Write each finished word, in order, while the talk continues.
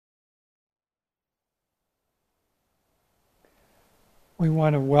We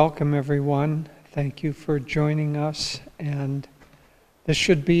want to welcome everyone. Thank you for joining us. And this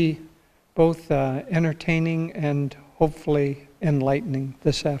should be both entertaining and hopefully enlightening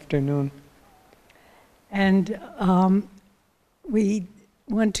this afternoon. And we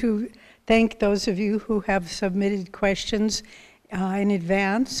want to thank those of you who have submitted questions in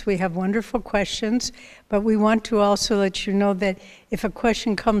advance. We have wonderful questions, but we want to also let you know that if a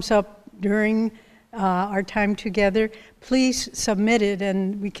question comes up during our time together, please submit it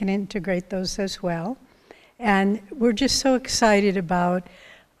and we can integrate those as well. And we're just so excited about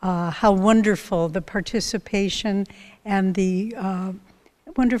how wonderful the participation and the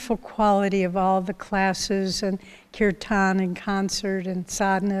wonderful quality of all the classes and kirtan and concert and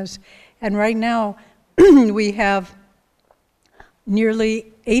sadhanas. And right now we have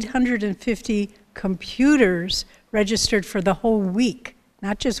nearly 850 computers registered for the whole week.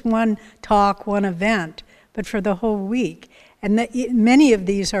 Not just one talk, one event, but for the whole week. And many of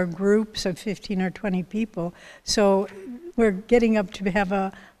these are groups of 15 or 20 people. So we're getting up to have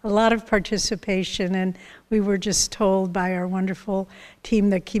a lot of participation. And we were just told by our wonderful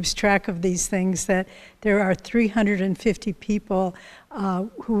team that keeps track of these things that there are 350 people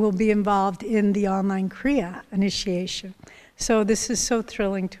who will be involved in the online Kriya initiation. So this is so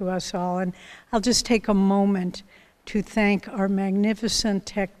thrilling to us all. And I'll just take a moment to thank our magnificent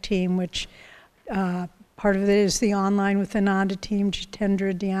tech team, which part of it is the Online with Ananda team,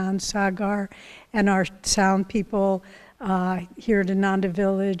 Jitendra, Dhyan, Sagar, and our sound people here at Ananda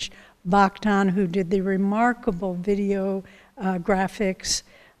Village, Bhaktan, who did the remarkable video graphics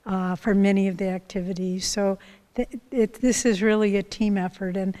for many of the activities. So this is really a team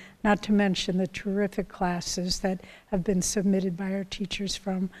effort, and not to mention the terrific classes that have been submitted by our teachers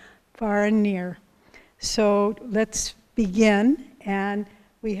from far and near. So let's begin, and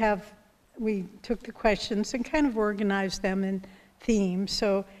we took the questions and kind of organized them in themes.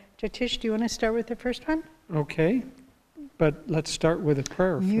 So Jatish, do you want to start with the first one? Okay, but let's start with a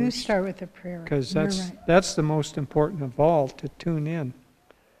prayer first. You start with a prayer. Because that's the most important of all, to tune in.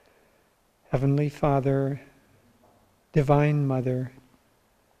 Heavenly Father, Divine Mother,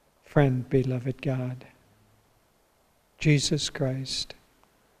 friend, beloved God, Jesus Christ,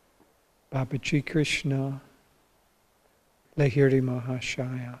 Babaji Krishna, Lahiri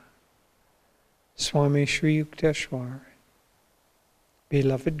Mahashaya, Swami Sri Yukteswar,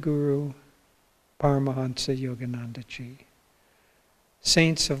 beloved Guru, Paramahansa Yogananda Ji,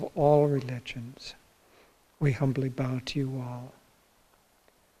 saints of all religions, we humbly bow to you all.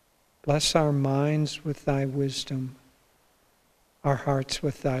 Bless our minds with thy wisdom, our hearts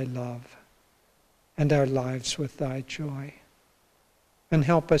with thy love, and our lives with thy joy. And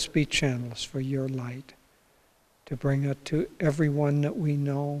help us be channels for your light, to bring it to everyone that we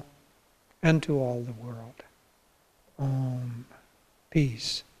know and to all the world. Om.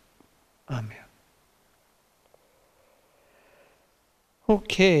 Peace. Amen.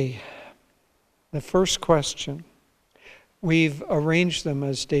 Okay, the first question. We've arranged them,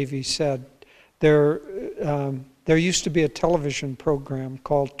 as Davy said. There used to be a television program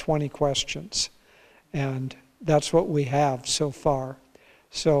called 20 Questions, and that's what we have so far.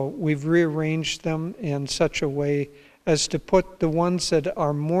 So we've rearranged them in such a way as to put the ones that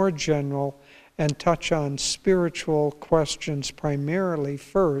are more general and touch on spiritual questions primarily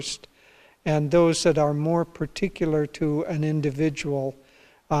first, and those that are more particular to an individual,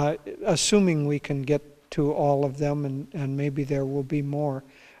 assuming we can get to all of them, and maybe there will be more,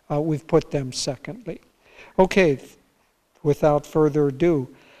 we've put them secondly. Okay, without further ado,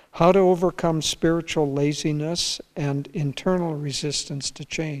 how to overcome spiritual laziness and internal resistance to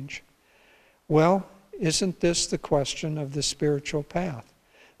change. Well, isn't this the question of the spiritual path?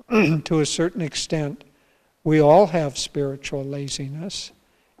 To a certain extent, we all have spiritual laziness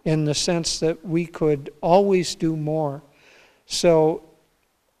in the sense that we could always do more. So,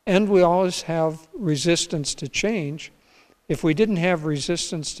 and we always have resistance to change. If we didn't have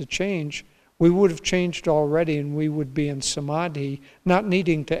resistance to change, we would have changed already and we would be in samadhi, not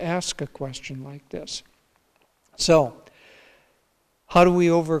needing to ask a question like this. So, how do we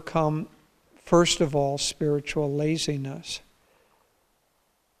overcome, first of all, spiritual laziness?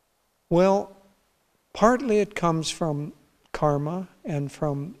 Well, partly it comes from karma and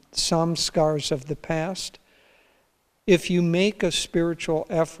from samskars of the past. If you make a spiritual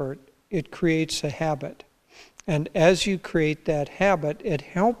effort, it creates a habit. And as you create that habit, it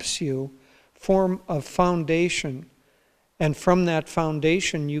helps you form a foundation, and from that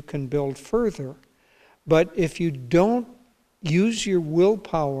foundation you can build further. But if you don't use your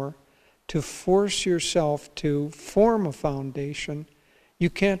willpower to force yourself to form a foundation, you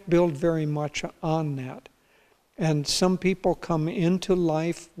can't build very much on that. And some people come into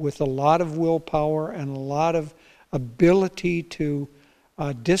life with a lot of willpower and a lot of ability to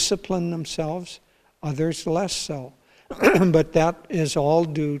discipline themselves, others less so. But that is all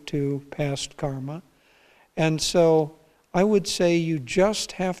due to past karma. And so I would say you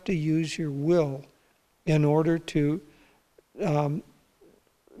just have to use your will in order to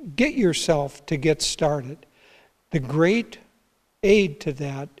get yourself to get started. The great aid to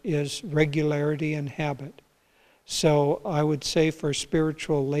that is regularity and habit. So I would say for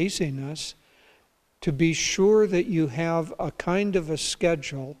spiritual laziness, to be sure that you have a kind of a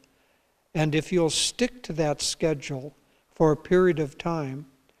schedule, and if you'll stick to that schedule for a period of time,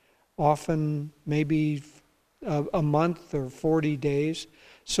 often maybe a month or 40 days.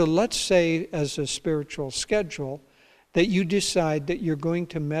 So let's say as a spiritual schedule that you decide that you're going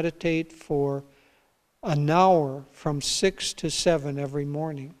to meditate for an hour from 6 to 7 every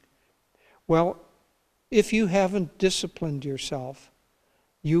morning. Well, if you haven't disciplined yourself,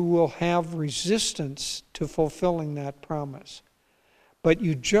 you will have resistance to fulfilling that promise. But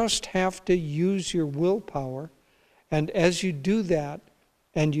you just have to use your willpower, and as you do that,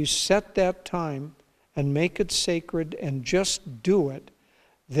 and you set that time and make it sacred and just do it,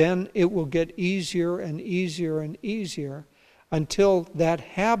 then it will get easier and easier and easier until that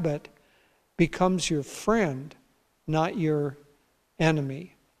habit becomes your friend, not your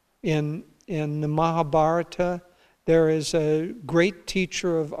enemy. In the Mahabharata, there is a great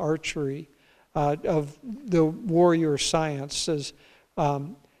teacher of archery, of the warrior sciences,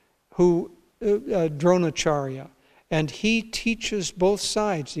 Dronacharya. And he teaches both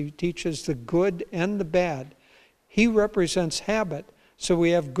sides. He teaches the good and the bad. He represents habit. So we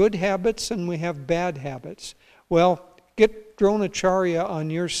have good habits and we have bad habits. Well, get Dronacharya on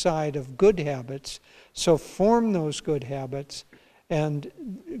your side of good habits. So form those good habits, and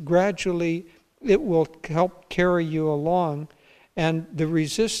gradually it will help carry you along. And the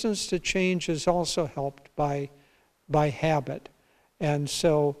resistance to change is also helped by habit. And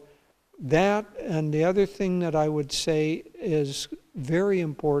so that, and the other thing that I would say is very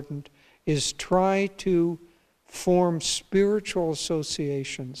important, is try to form spiritual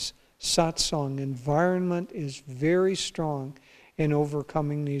associations. Satsang environment is very strong in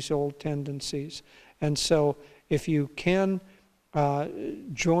overcoming these old tendencies. And so if you can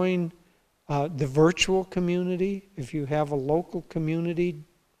join the virtual community, if you have a local community,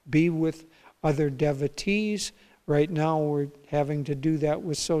 be with other devotees. Right now we're having to do that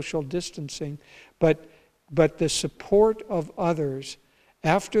with social distancing. But the support of others,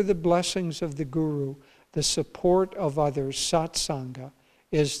 after the blessings of the Guru, the support of others, satsanga,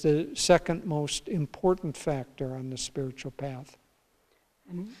 is the second most important factor on the spiritual path.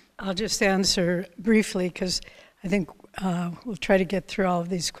 And I'll just answer briefly, because I think we'll try to get through all of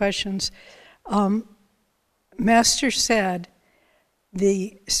these questions. Master said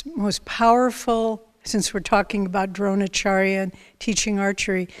the most powerful, since we're talking about Dronacharya and teaching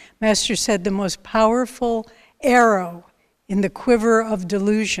archery, Master said the most powerful arrow in the quiver of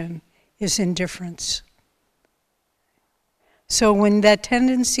delusion is indifference. So when that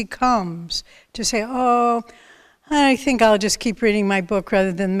tendency comes to say, oh, I think I'll just keep reading my book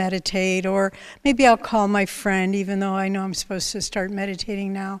rather than meditate, or maybe I'll call my friend even though I know I'm supposed to start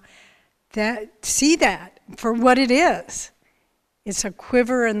meditating now, see that for what it is. It's a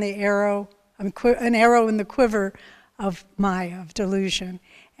quiver in the arrow, an arrow in the quiver of Maya, of delusion,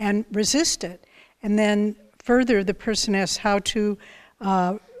 and resist it. And then further, the person asks how to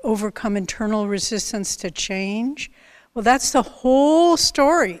overcome internal resistance to change. Well, that's the whole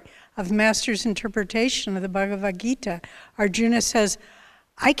story of Master's interpretation of the Bhagavad Gita. Arjuna says,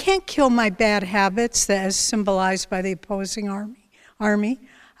 I can't kill my bad habits as symbolized by the opposing army.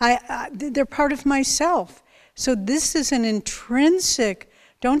 They're part of myself. So this is an intrinsic,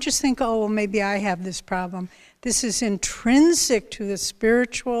 don't just think, oh, well, maybe I have this problem. This is intrinsic to the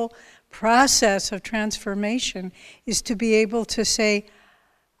spiritual process of transformation, is to be able to say,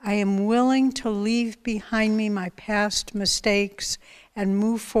 I am willing to leave behind me my past mistakes and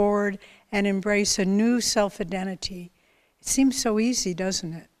move forward and embrace a new self-identity. It seems so easy,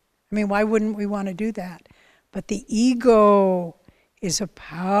 doesn't it? I mean, why wouldn't we want to do that? But the ego is a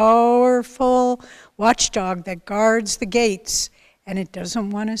powerful watchdog that guards the gates, and it doesn't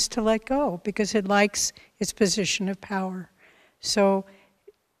want us to let go because it likes its position of power. So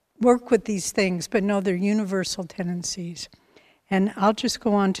work with these things, but know they're universal tendencies. And I'll just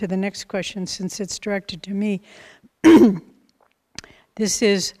go on to the next question since it's directed to me. This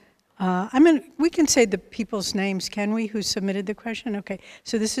is, we can say the people's names, can we, who submitted the question? Okay,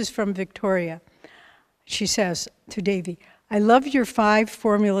 so this is from Victoria. She says to Devi, I love your 5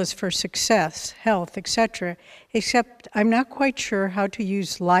 formulas for success, health, etc., except I'm not quite sure how to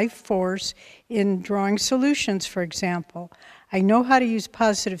use life force in drawing solutions, for example. I know how to use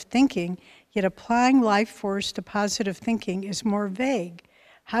positive thinking, yet applying life force to positive thinking is more vague.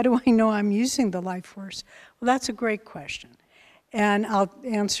 How do I know I'm using the life force? Well, that's a great question, and I'll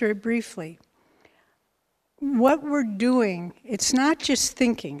answer it briefly. What we're doing, it's not just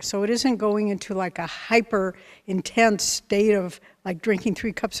thinking, so it isn't going into like a hyper intense state of like drinking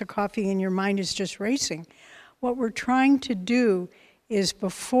 3 cups of coffee and your mind is just racing. What we're trying to do is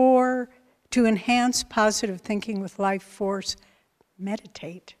to enhance positive thinking with life force,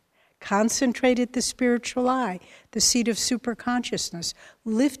 meditate. Concentrate at the spiritual eye, the seat of superconsciousness.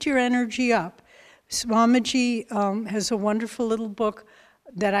 Lift your energy up. Swamiji has a wonderful little book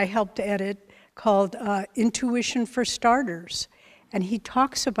that I helped edit called Intuition for Starters. And he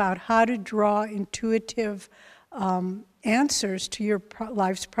talks about how to draw intuitive answers to your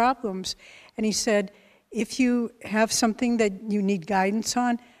life's problems. And he said, if you have something that you need guidance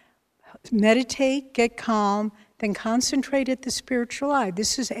on, meditate, get calm, then concentrate at the spiritual eye.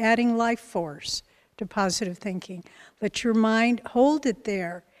 This is adding life force to positive thinking. Let your mind hold it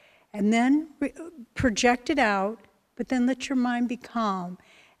there, and then project it out, but then let your mind be calm,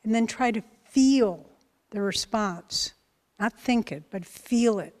 and then try to feel the response. Not think it, but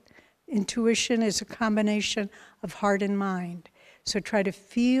feel it. Intuition is a combination of heart and mind. So try to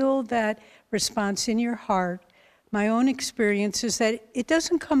feel that response in your heart. My own experience is that it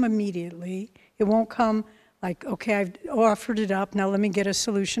doesn't come immediately. It won't come like, okay, I've offered it up, now let me get a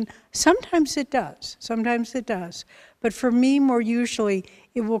solution. Sometimes it does. Sometimes it does. But for me, more usually,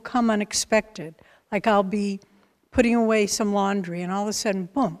 it will come unexpected. Like I'll be putting away some laundry, and all of a sudden,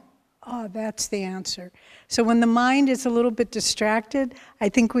 boom, oh, that's the answer. So when the mind is a little bit distracted, I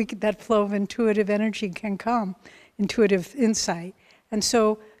think that flow of intuitive energy can come, intuitive insight. And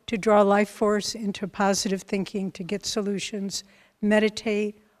so to draw life force into positive thinking, to get solutions,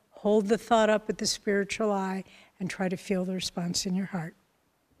 meditate, hold the thought up at the spiritual eye, and try to feel the response in your heart.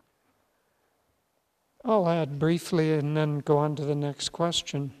 I'll add briefly and then go on to the next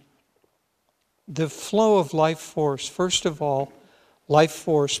question. The flow of life force, first of all, life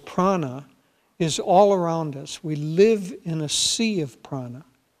force prana, is all around us. We live in a sea of prana.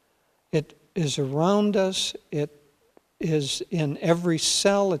 It is around us. It is in every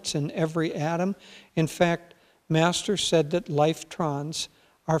cell. It's in every atom. In fact, Master said that lifetrons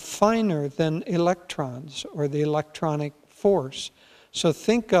are finer than electrons, or the electronic force. So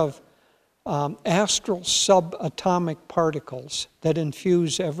think of astral subatomic particles that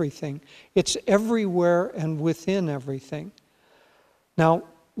infuse everything. It's everywhere and within everything. Now,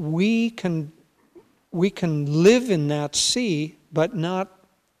 we can live in that sea, but not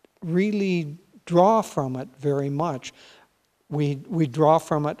really draw from it very much. We draw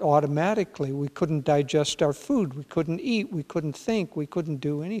from it automatically. We couldn't digest our food. We couldn't eat. We couldn't think. We couldn't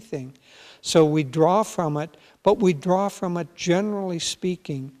do anything. So we draw from it, but we draw from it, generally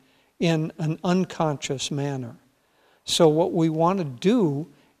speaking, in an unconscious manner. So what we want to do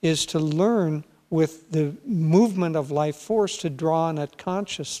is to learn with the movement of life force to draw on it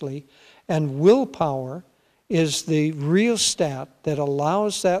consciously, and willpower is the rheostat that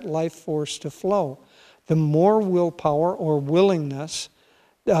allows that life force to flow. The more willpower or willingness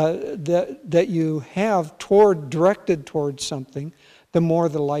that you have directed towards something, the more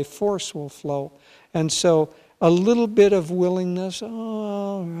the life force will flow. And so a little bit of willingness,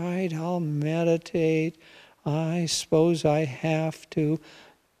 all right, I'll meditate, I suppose I have to.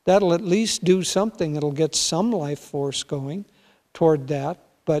 That'll at least do something. It'll get some life force going toward that,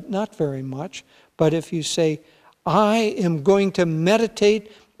 but not very much. But if you say, I am going to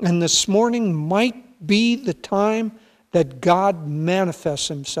meditate, and this morning might be the time that God manifests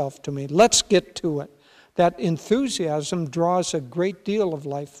himself to me. Let's get to it. That enthusiasm draws a great deal of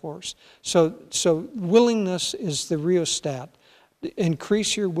life force. So willingness is the rheostat.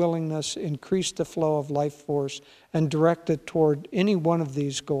 Increase your willingness, increase the flow of life force, and direct it toward any one of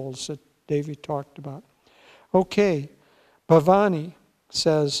these goals that Davy talked about. Okay, Bhavani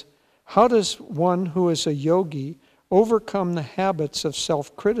says, how does one who is a yogi overcome the habits of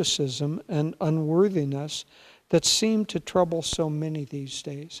self-criticism and unworthiness that seem to trouble so many these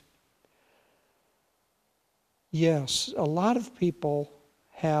days? Yes, a lot of people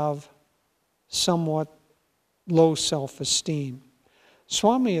have somewhat low self-esteem.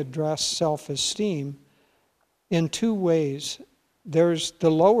 Swami addressed self-esteem in 2 ways. There's the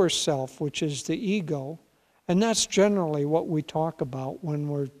lower self, which is the ego, and that's generally what we talk about when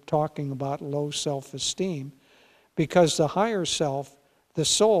we're talking about low self-esteem. Because the higher self, the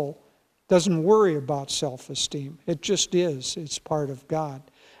soul, doesn't worry about self-esteem. It just is. It's part of God.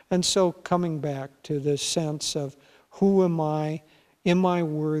 And so coming back to this sense of who am I? Am I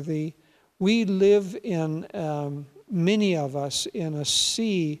worthy? We live in, many of us, in a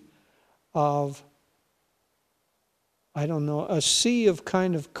sea of, a sea of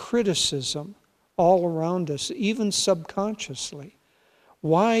kind of criticism all around us, even subconsciously.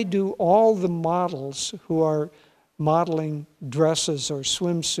 Why do all the models who are modeling dresses or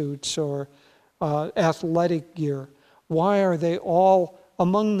swimsuits or athletic gear, why are they all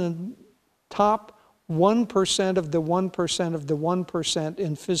among the top 1% of the 1% of the 1%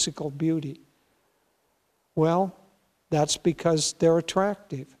 in physical beauty? Well, that's because they're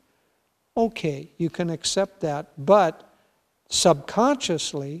attractive. Okay, you can accept that, but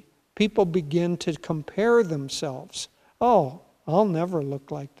subconsciously, people begin to compare themselves. Oh, I'll never look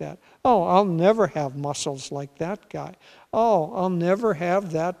like that. Oh, I'll never have muscles like that guy. Oh, I'll never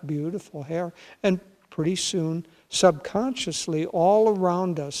have that beautiful hair. And pretty soon, subconsciously, all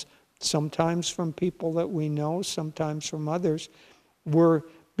around us, sometimes from people that we know, sometimes from others, we're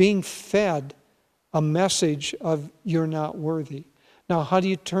being fed a message of you're not worthy. Now, how do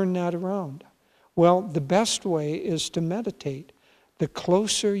you turn that around? Well, the best way is to meditate. The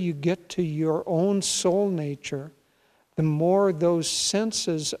closer you get to your own soul nature, the more those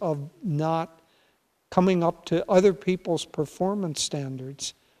senses of not coming up to other people's performance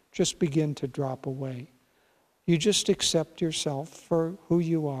standards just begin to drop away. You just accept yourself for who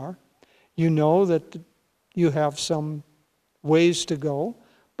you are. You know that you have some ways to go,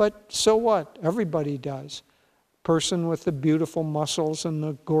 but so what? Everybody does. Person with the beautiful muscles and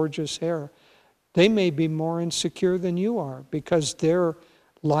the gorgeous hair, they may be more insecure than you are because their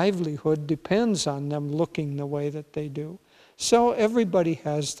livelihood depends on them looking the way that they do. So everybody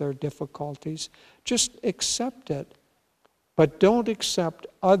has their difficulties. Just accept it, but don't accept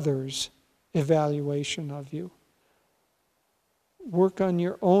others' evaluation of you. Work on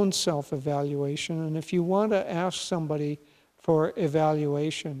your own self-evaluation, and if you want to ask somebody for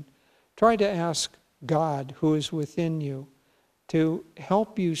evaluation, try to ask God, who is within you, to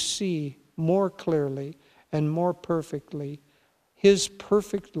help you see more clearly and more perfectly His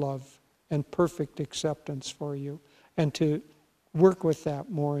perfect love and perfect acceptance for you, and to work with that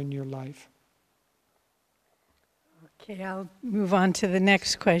more in your life. Okay, I'll move on to the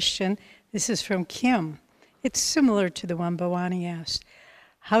next question. This is from Kim. It's similar to the one Bhavani asked.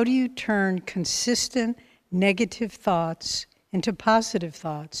 How do you turn consistent negative thoughts into positive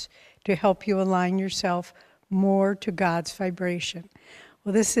thoughts to help you align yourself more to God's vibration?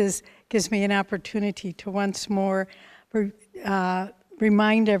 Well, this gives me an opportunity to once more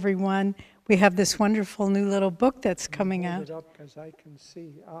remind everyone we have this wonderful new little book that's coming out. Hold it up because I can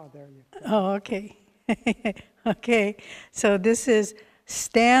see. There you go. Oh, okay. Okay. So this is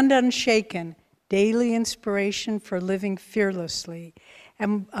Stand Unshaken, Daily Inspiration for Living Fearlessly.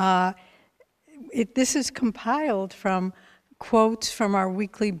 And this is compiled from quotes from our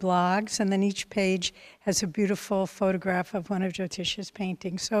weekly blogs, and then each page has a beautiful photograph of one of Jyotisha's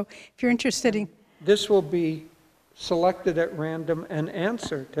paintings. So if you're interested in... This will be selected at random and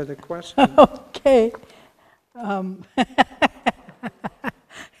answer to the question. Okay.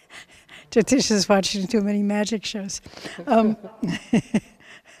 Jyotisha's watching too many magic shows.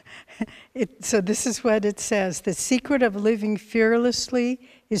 So this is what it says. The secret of living fearlessly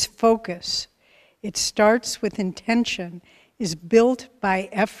is focus. It starts with intention, is built by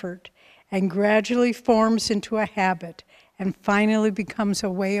effort, and gradually forms into a habit, and finally becomes a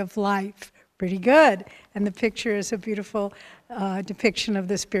way of life. Pretty good. And the picture is a beautiful depiction of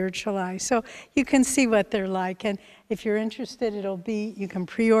the spiritual eye. So you can see what they're like. And if you're interested, you can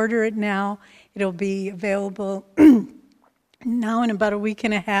pre-order it now. It'll be available now in about a week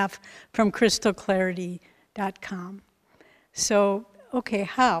and a half from crystalclarity.com. So, okay,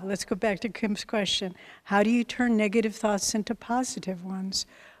 how? Let's go back to Kim's question. How do you turn negative thoughts into positive ones?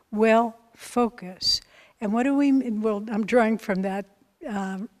 Well, focus. And what do we mean? Well, I'm drawing from that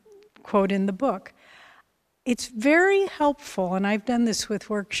quote in the book. It's very helpful, and I've done this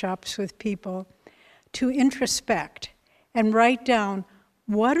with workshops with people, to introspect and write down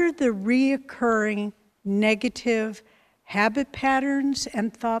what are the reoccurring negative habit patterns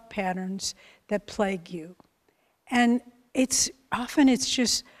and thought patterns that plague you. And it's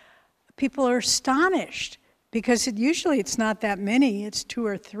just, people are astonished because usually it's not that many, it's 2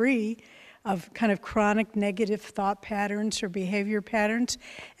 or 3 of kind of chronic negative thought patterns or behavior patterns,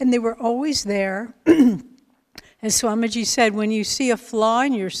 and they were always there. As Swamiji said, when you see a flaw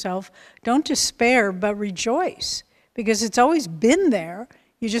in yourself, don't despair, but rejoice, because it's always been there.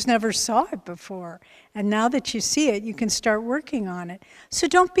 You just never saw it before. And now that you see it, you can start working on it. So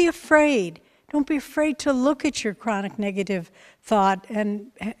don't be afraid. Don't be afraid to look at your chronic negative thought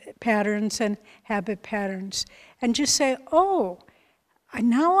and patterns and habit patterns. And just say, oh,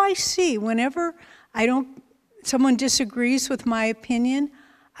 now I see. Whenever someone disagrees with my opinion,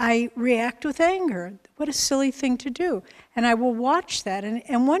 I react with anger. What a silly thing to do. And I will watch that.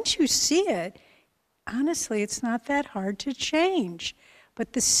 And once you see it, honestly, it's not that hard to change.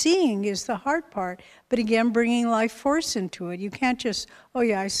 But the seeing is the hard part. But again, bringing life force into it. You can't just, oh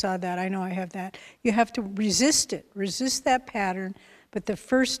yeah, I saw that, I know I have that. You have to resist it, resist that pattern. But the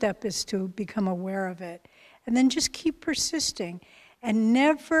first step is to become aware of it. And then just keep persisting. And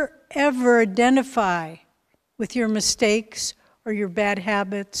never, ever identify with your mistakes or your bad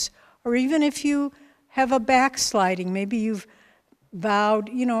habits, or even if you have a backsliding, maybe you've vowed,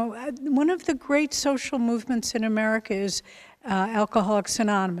 one of the great social movements in America is Alcoholics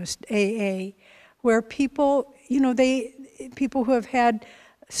Anonymous, AA, where people, people who have had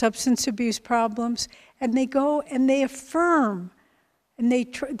substance abuse problems, and they go and they affirm, and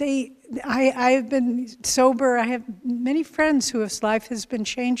I've been sober. I have many friends whose life has been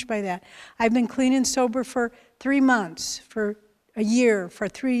changed by that. I've been clean and sober for 3 months, for a year, for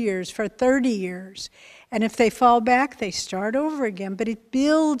 3 years, for 30 years. And if they fall back, they start over again. But it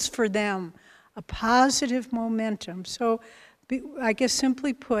builds for them a positive momentum. So I guess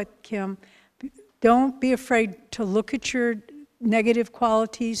simply put, Kim, don't be afraid to look at your negative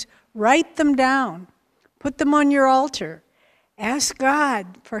qualities, write them down, put them on your altar, ask God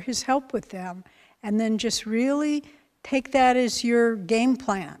for his help with them, and then just really take that as your game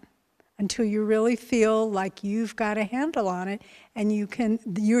plan until you really feel like you've got a handle on it and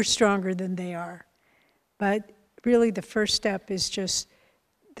you're stronger than they are. But really the first step is just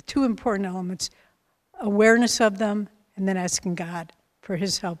the two important elements, awareness of them and then asking God for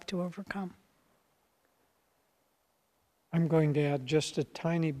his help to overcome. I'm going to add just a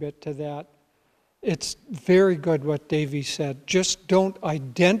tiny bit to that. It's very good what Davy said. Just don't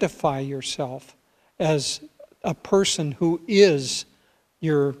identify yourself as a person who is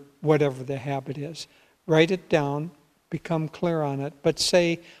your whatever the habit is. Write it down, become clear on it, but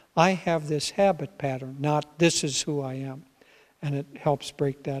say, I have this habit pattern, not this is who I am. And it helps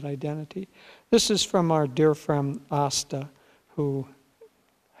break that identity. This is from our dear friend Asta,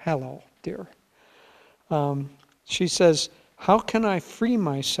 hello, dear. She says, how can I free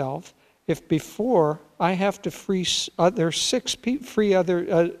myself if before I have to free six other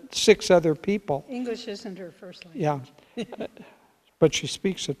people? English isn't her first language. Yeah. But she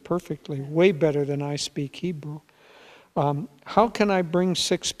speaks it perfectly, way better than I speak Hebrew. How can I bring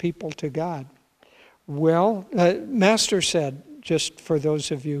 6 people to God? Well, Master said, just for those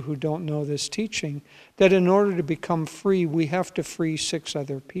of you who don't know this teaching, that in order to become free, we have to free 6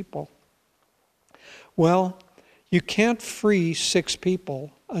 other people. Well, you can't free 6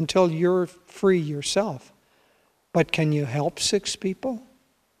 people until you're free yourself. But can you help 6 people?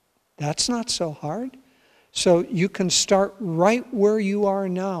 That's not so hard. So you can start right where you are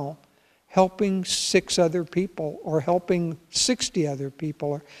now, helping 6 other people, or helping 60 other people,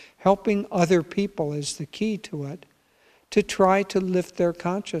 or helping other people is the key to it, to try to lift their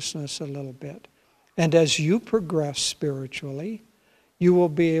consciousness a little bit. And as you progress spiritually, you will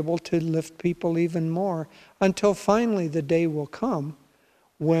be able to lift people even more until finally the day will come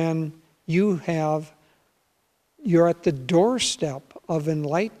when you're at the doorstep of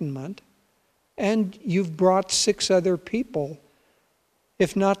enlightenment and you've brought 6 other people,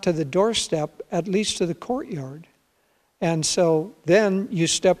 if not to the doorstep, at least to the courtyard. And so then you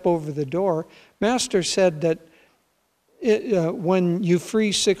step over the door. Master said that when you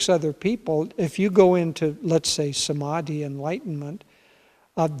free 6 other people, if you go into, let's say, samadhi, enlightenment,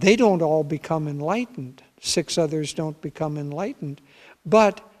 they don't all become enlightened. 6 others don't become enlightened.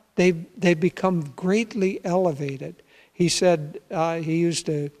 But they become greatly elevated. He said, he used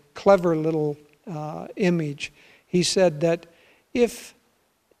a clever little image. He said that if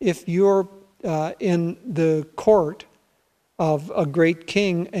you're in the court of a great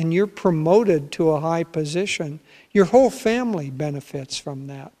king and you're promoted to a high position, your whole family benefits from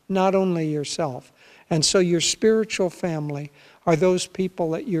that, not only yourself. And so your spiritual family are those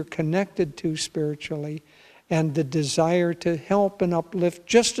people that you're connected to spiritually, and the desire to help and uplift,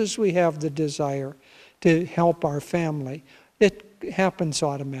 just as we have the desire to help our family. It happens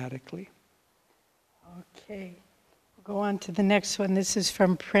automatically. Okay, we'll go on to the next one. This is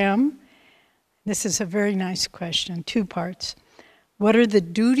from Prem. This is a very nice question, 2 parts. What are the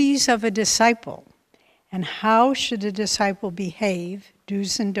duties of a disciple, and how should a disciple behave,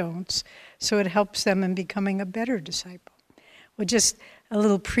 do's and don'ts, so it helps them in becoming a better disciple? Well, just a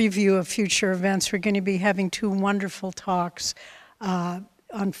little preview of future events. We're going to be having 2 wonderful talks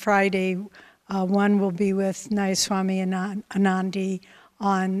on Friday. One will be with Nayaswami Anandi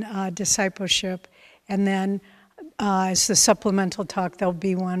on discipleship, and then as the supplemental talk, there'll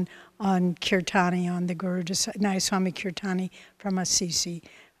be one on Kirtani, on the Nayaswami Kirtani from Assisi,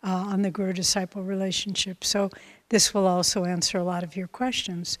 on the Guru-disciple relationship. So this will also answer a lot of your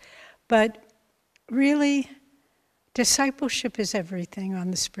questions. But really, discipleship is everything on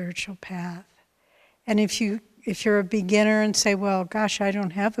the spiritual path. And if you're a beginner and say, well, gosh, I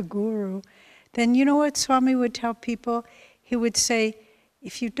don't have a guru, then you know what Swami would tell people? He would say,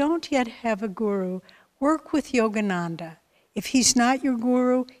 if you don't yet have a guru, work with Yogananda. If he's not your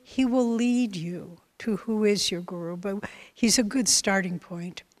guru, he will lead you to who is your guru, but he's a good starting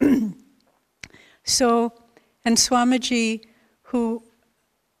point. So, and Swamiji, who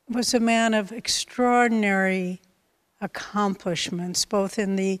was a man of extraordinary accomplishments, both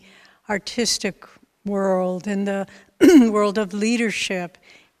in the artistic world, in the world of leadership,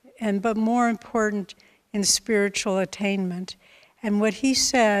 but more important, in spiritual attainment. And what he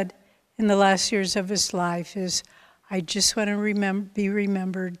said in the last years of his life is, I just want to be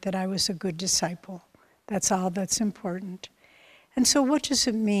remembered that I was a good disciple. That's all that's important. And so what does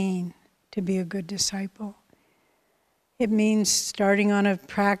it mean to be a good disciple? It means starting on a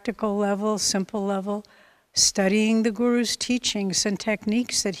practical level, simple level, studying the Guru's teachings and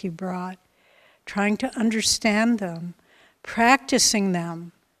techniques that he brought, trying to understand them, practicing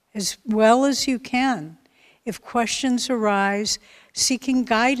them as well as you can. If questions arise, seeking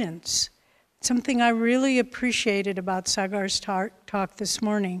guidance. Something I really appreciated about Sagar's talk this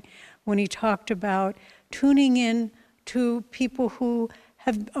morning, when he talked about tuning in to people who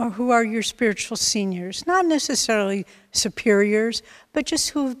are your spiritual seniors, not necessarily superiors, but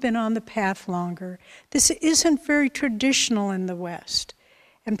just who have been on the path longer. This isn't very traditional in the West,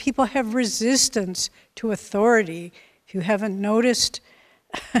 and people have resistance to authority. If you haven't noticed,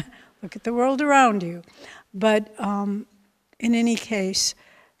 look at the world around you. But in any case,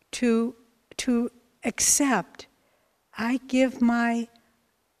 to accept, I give my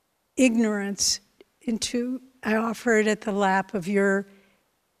ignorance I offer it at the lap of your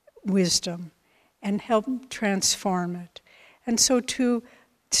wisdom and help transform it. And so to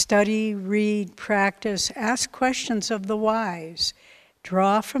study, read, practice, ask questions of the wise,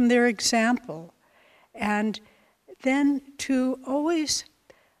 draw from their example, and then to always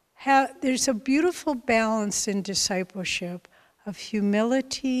there's a beautiful balance in discipleship of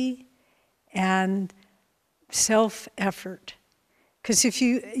humility and self-effort. Because if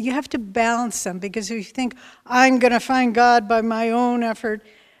you have to balance them, because if you think, I'm going to find God by my own effort,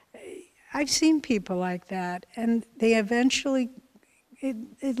 I've seen people like that, and they eventually,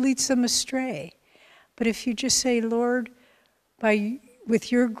 it leads them astray. But if you just say, Lord,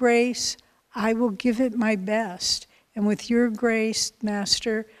 with your grace, I will give it my best, and with your grace,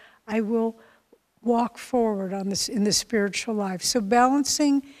 Master, I will walk forward in the spiritual life. So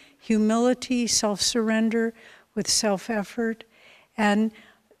balancing humility, self-surrender with self-effort, and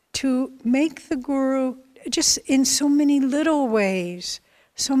to make the Guru just in so many little ways,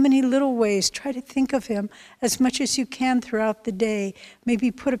 try to think of him as much as you can throughout the day. Maybe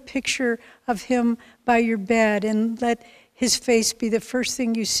put a picture of him by your bed and let his face be the first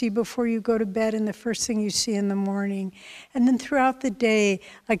thing you see before you go to bed and the first thing you see in the morning. And then throughout the day,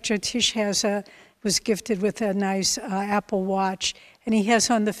 like Jyotish was gifted with a nice Apple Watch, and he has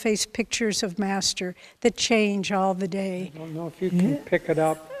on the face pictures of Master that change all the day. I don't know if you can pick it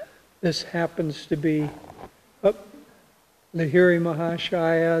up. This happens to be Lahiri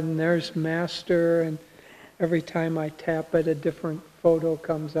Mahashaya, and there's Master, and every time I tap it, a different photo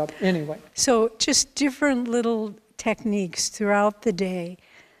comes up. Anyway. So just different little techniques throughout the day.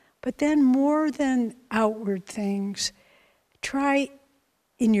 But then more than outward things, try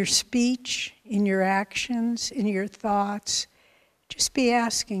in your speech, in your actions, in your thoughts, just be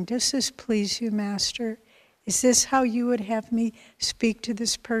asking, does this please you, Master? Is this how you would have me speak to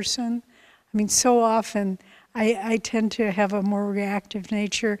this person? I mean, so often I tend to have a more reactive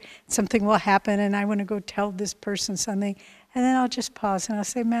nature. Something will happen and I want to go tell this person something. And then I'll just pause and I'll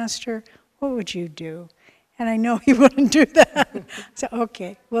say, Master, what would you do? And I know he wouldn't do that. So,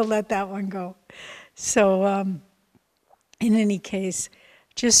 okay, we'll let that one go. So, in any case,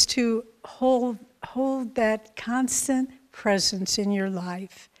 just to hold that constant presence in your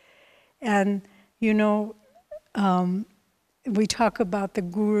life. And, we talk about the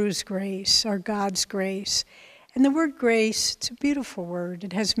Guru's grace, or God's grace. And the word grace, it's a beautiful word.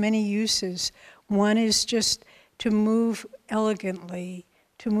 It has many uses. One is just to move elegantly,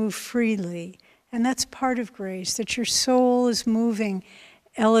 to move freely. And that's part of grace, that your soul is moving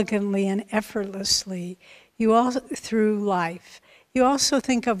elegantly and effortlessly through life. You also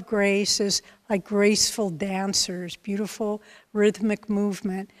think of grace as like graceful dancers, beautiful rhythmic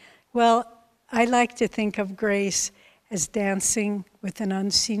movement. Well, I like to think of grace as dancing with an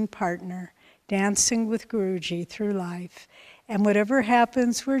unseen partner, dancing with Guruji through life. And whatever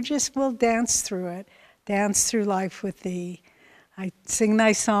happens, we'll dance through it, dance through life with thee. I sing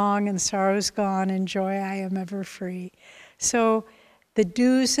thy song and sorrow is gone, and joy I am ever free. So the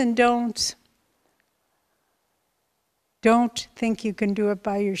do's and don'ts, don't think you can do it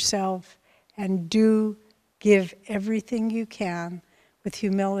by yourself, and do give everything you can with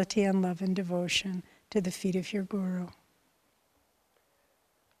humility and love and devotion to the feet of your Guru.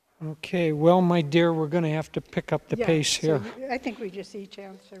 Okay, well, my dear, we're going to have to pick up the pace here. So I think we just each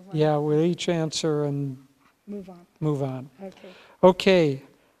answer one. Yeah, we'll each answer and Move on. move on. Okay. Okay,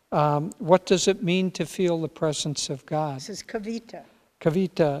 what does it mean to feel the presence of God? This is Kavita.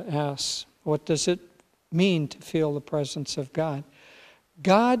 Kavita asks, what does it mean to feel the presence of God?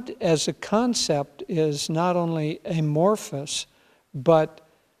 God as a concept is not only amorphous, but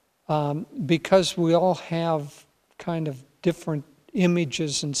because we all have kind of different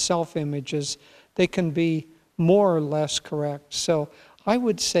images and self-images, they can be more or less correct. So I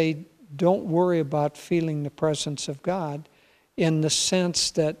would say don't worry about feeling the presence of God in the sense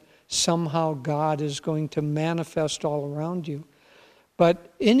that somehow God is going to manifest all around you.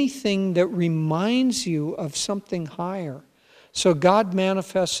 But anything that reminds you of something higher. So God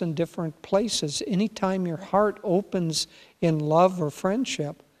manifests in different places. Anytime your heart opens in love or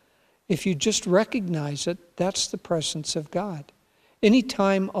friendship, if you just recognize it, that's the presence of God.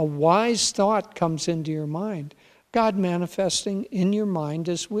 Anytime a wise thought comes into your mind, God manifesting in your mind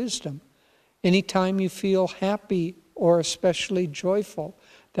is wisdom. Anytime you feel happy or especially joyful,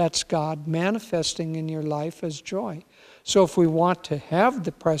 that's God manifesting in your life as joy. So if we want to have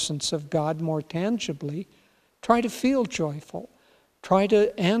the presence of God more tangibly, try to feel joyful. Try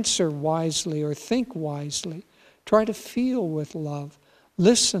to answer wisely or think wisely. Try to feel with love.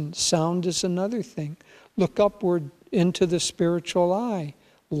 Listen, sound is another thing. Look upward into the spiritual eye.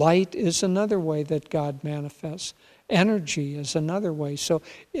 Light is another way that God manifests. Energy is another way. So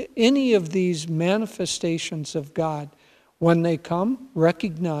any of these manifestations of God, when they come,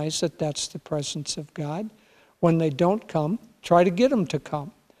 recognize that that's the presence of God. When they don't come, try to get them to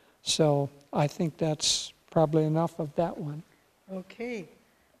come. So I think that's probably enough of that one. Okay.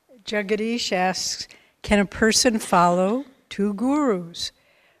 Jagadish asks, can a person follow two gurus?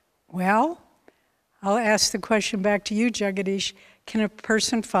 Well, I'll ask the question back to you, Jagadish. Can a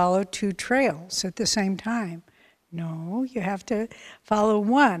person follow two trails at the same time? No, you have to follow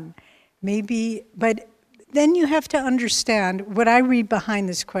one. Maybe, but then you have to understand, what I read behind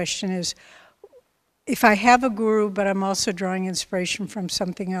this question is, if I have a guru, but I'm also drawing inspiration from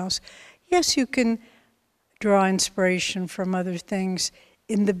something else, yes, you can draw inspiration from other things.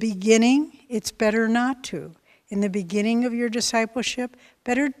 In the beginning, it's better not to. In the beginning of your discipleship,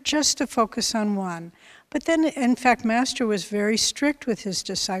 better just to focus on one. But then, in fact, Master was very strict with his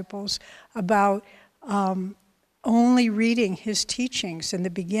disciples about only reading his teachings in the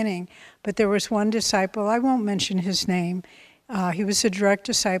beginning. But there was one disciple, I won't mention his name, he was a direct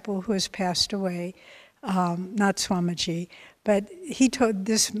disciple who has passed away, not Swamiji, but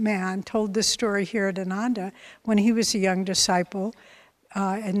this man told this story here at Ananda when he was a young disciple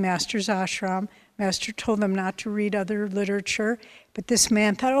in Master's ashram. Master told them not to read other literature, but this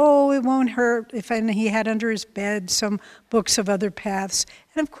man thought, oh, it won't hurt. And he had under his bed some books of other paths.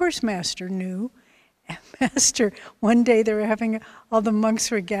 And of course Master knew. And Master, one day they were having, all the monks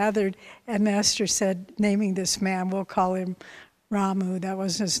were gathered, and Master said, naming this man, we'll call him Ramu, that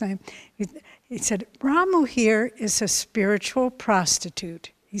was his name. He said, Ramu here is a spiritual prostitute.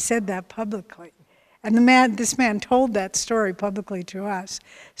 He said that publicly. And this man told that story publicly to us.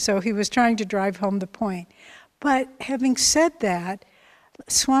 So he was trying to drive home the point. But having said that,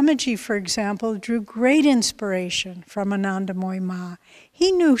 Swamiji, for example, drew great inspiration from Anandamoyi Ma.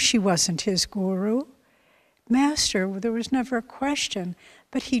 He knew she wasn't his guru. Master, there was never a question,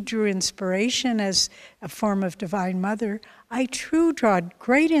 but he drew inspiration as a form of Divine Mother. I too draw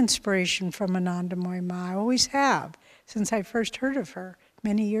great inspiration from Anandamoyi Ma. I always have, since I first heard of her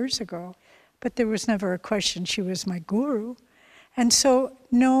many years ago. But there was never a question she was my guru. And so,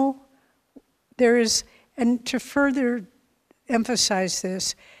 no, there is, and to further emphasize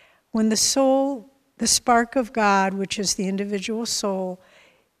this, when the soul, the spark of God, which is the individual soul,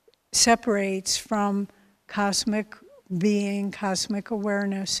 separates from cosmic being, cosmic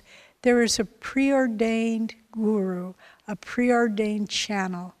awareness, there is a preordained guru, a preordained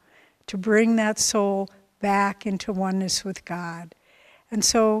channel to bring that soul back into oneness with God. And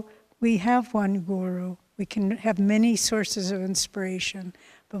so we have one guru. We can have many sources of inspiration,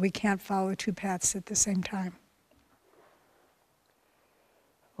 but we can't follow two paths at the same time.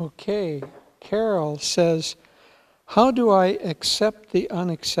 Okay, Carol says, how do I accept the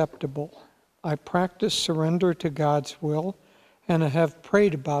unacceptable? I practice surrender to God's will, and I have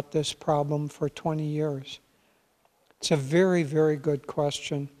prayed about this problem for 20 years. It's a very, very good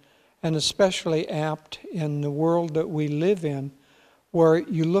question, and especially apt in the world that we live in, where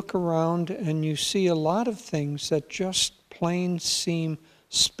you look around and you see a lot of things that just plain seem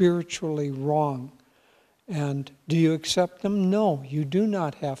spiritually wrong. And do you accept them? No, you do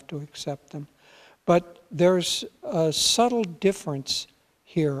not have to accept them. But there's a subtle difference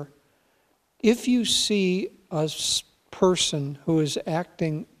here. If you see a person who is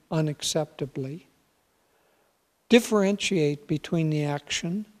acting unacceptably, differentiate between the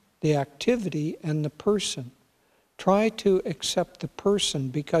action, the activity, and the person. Try to accept the person,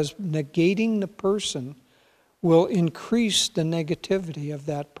 because negating the person will increase the negativity of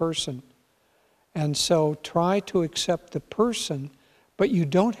that person. And so try to accept the person, but you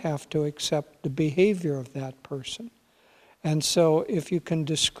don't have to accept the behavior of that person. And so if you can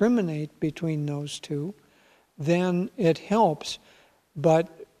discriminate between those two, then it helps.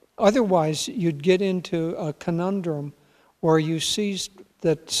 But otherwise, you'd get into a conundrum where you see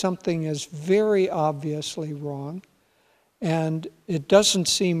that something is very obviously wrong, and it doesn't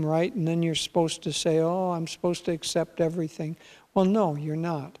seem right, and then you're supposed to say, oh, I'm supposed to accept everything. Well, no, you're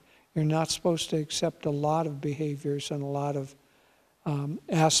not. You're not supposed to accept a lot of behaviors and a lot of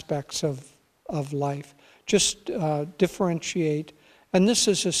aspects of life. Just differentiate. And this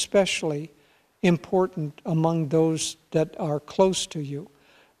is especially important among those that are close to you,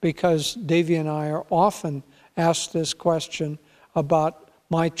 because Devi and I are often asked this question about,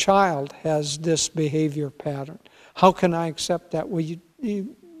 my child has this behavior pattern. How can I accept that? Well,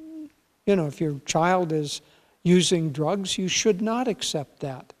 you know, if your child is using drugs, you should not accept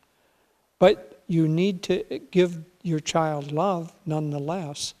that. But you need to give your child love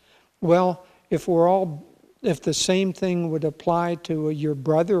nonetheless. Well, if the same thing would apply to your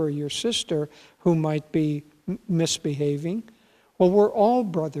brother or your sister who might be misbehaving, well, we're all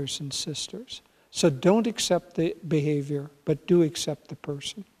brothers and sisters. So don't accept the behavior, but do accept the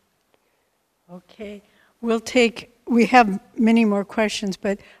person. Okay. We have many more questions,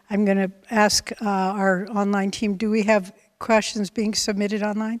 but I'm going to ask our online team, do we have questions being submitted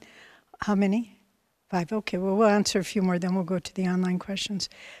online? How many? 5. Okay, well, we'll answer a few more, then we'll go to the online questions.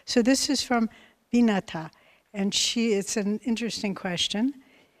 So this is from Binata, and it's an interesting question.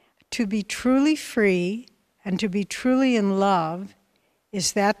 To be truly free and to be truly in love,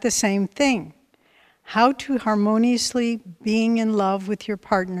 is that the same thing? How to harmoniously being in love with your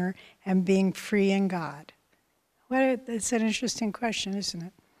partner and being free in God? It's an interesting question, isn't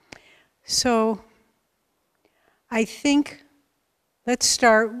it? So I think let's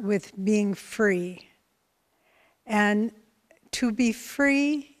start with being free. And to be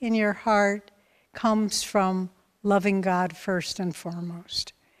free in your heart comes from loving God first and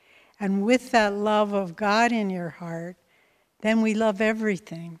foremost. And with that love of God in your heart, then we love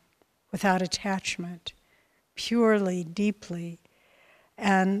everything without attachment, purely, deeply.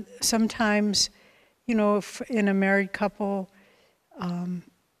 And sometimes, you know, if in a married couple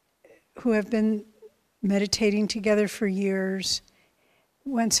who have been meditating together for years,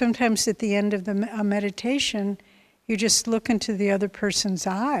 when sometimes at the end of the meditation, you just look into the other person's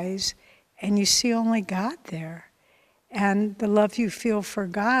eyes and you see only God there. And the love you feel for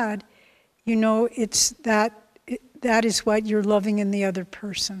God, you know, it's that is what you're loving in the other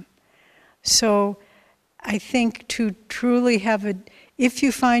person. So I think to truly if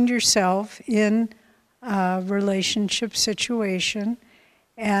you find yourself in a relationship situation,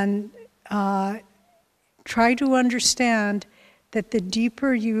 and try to understand that the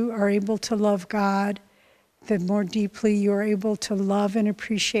deeper you are able to love God, the more deeply you are able to love and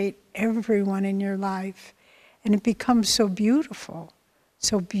appreciate everyone in your life. And it becomes so beautiful,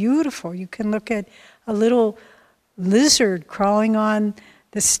 so beautiful. You can look at a little lizard crawling on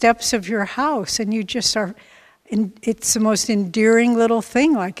the steps of your house, and you just are, it's the most endearing little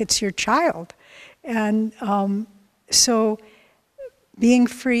thing, like it's your child. And so being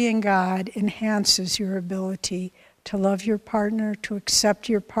free in God enhances your ability to love your partner, to accept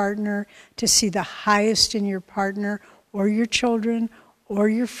your partner, to see the highest in your partner, or your children, or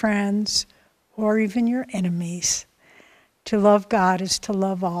your friends, or even your enemies. To love God is to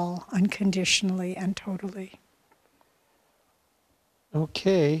love all unconditionally and totally.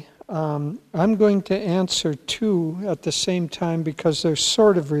 Okay. I'm going to answer two at the same time because they're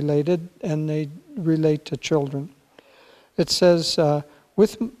sort of related and they relate to children. It says,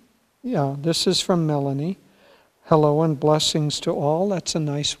 this is from Melanie. Hello and blessings to all. That's a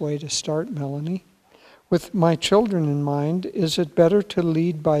nice way to start, Melanie. With my children in mind, is it better to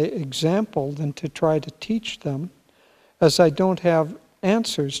lead by example than to try to teach them, as I don't have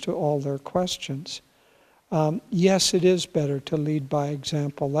answers to all their questions? Yes, it is better to lead by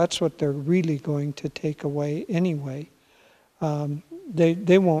example. That's what they're really going to take away anyway.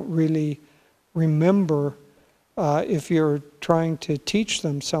 They won't really remember, if you're trying to teach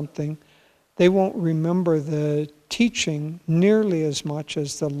them something, they won't remember the teaching nearly as much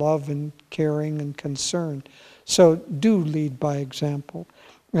as the love and caring and concern. So do lead by example.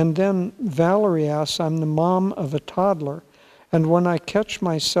 And then Valerie asks, I'm the mom of a toddler, and when I catch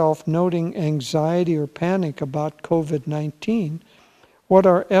myself noting anxiety or panic about COVID-19, what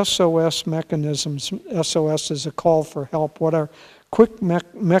are SOS mechanisms? SOS is a call for help. What are quick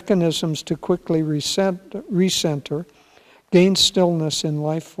mechanisms to quickly recenter, gain stillness in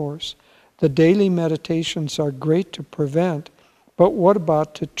life force? The daily meditations are great to prevent, but what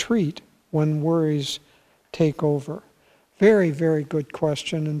about to treat when worries take over? Very, very good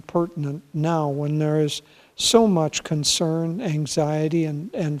question and pertinent now when there is so much concern, anxiety,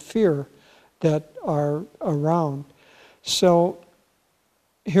 and fear that are around. So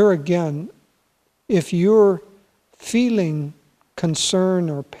here again, if you're feeling concern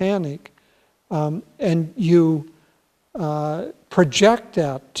or panic and you project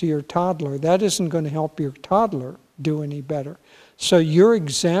that to your toddler, that isn't going to help your toddler do any better. So your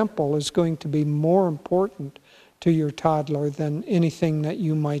example is going to be more important to your toddler than anything that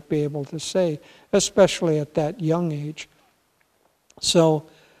you might be able to say, especially at that young age. So,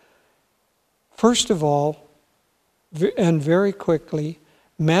 first of all, and very quickly,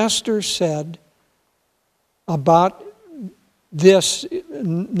 Master said about this,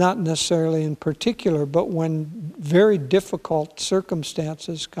 not necessarily in particular, but when very difficult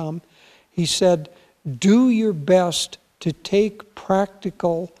circumstances come, he said, do your best to take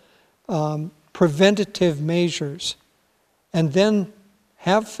practical preventative measures and then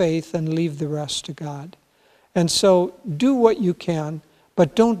have faith and leave the rest to God. And so do what you can,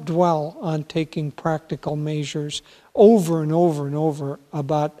 but don't dwell on taking practical measures over and over and over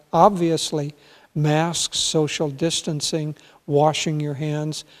about, obviously, masks, social distancing, washing your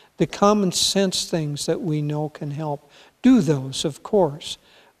hands, the common sense things that we know can help. Do those, of course.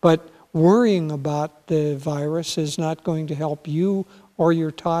 But worrying about the virus is not going to help you or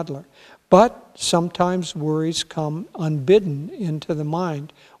your toddler. But sometimes worries come unbidden into the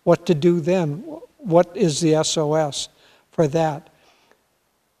mind. What to do then? What is the SOS for that?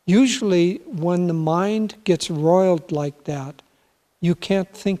 Usually when the mind gets roiled like that, you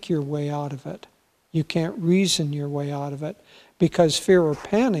can't think your way out of it. You can't reason your way out of it, because fear or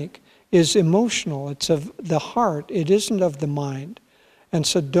panic is emotional. It's of the heart. It isn't of the mind. And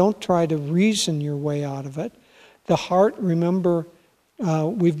so don't try to reason your way out of it. The heart, remember,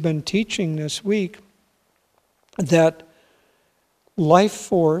 we've been teaching this week that life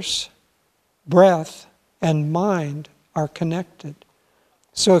force, breath, and mind are connected.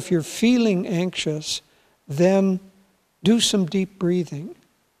 So if you're feeling anxious, then do some deep breathing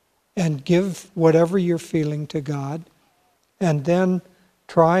and give whatever you're feeling to God, and then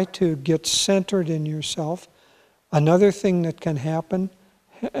try to get centered in yourself. Another thing that can happen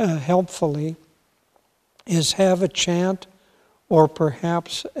helpfully is have a chant or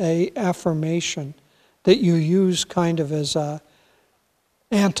perhaps a affirmation that you use kind of as a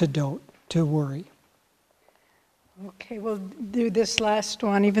antidote to worry. Okay, we'll do this last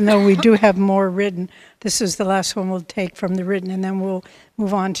one, even though we do have more written. This is the last one we'll take from the written, and then we'll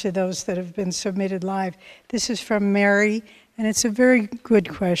move on to those that have been submitted live. This is from Mary, and it's a very good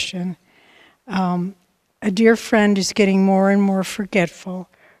question. A dear friend is getting more and more forgetful.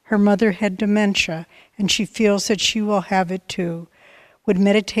 Her mother had dementia, and she feels that she will have it too. Would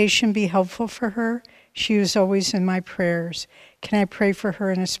meditation be helpful for her? She was always in my prayers. Can I pray for her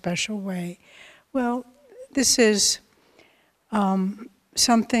in a special way? Well, this is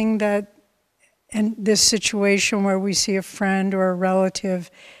something that, in this situation where we see a friend or a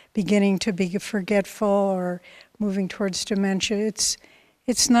relative beginning to be forgetful or moving towards dementia,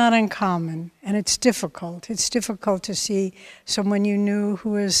 it's not uncommon, and it's difficult. It's difficult to see someone you knew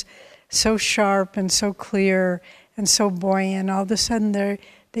who is so sharp and so clear and so buoyant. All of a sudden,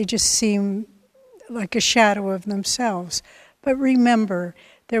 they just seem like a shadow of themselves. But remember,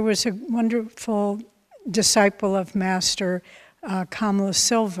 there was a wonderful disciple of Master, Kamala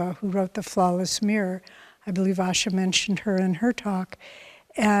Silva, who wrote The Flawless Mirror. I believe Asha mentioned her in her talk.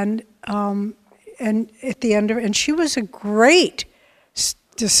 And at the end of, and she was a great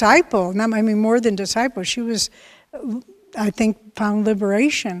disciple. I mean, more than disciple. She was, I think, found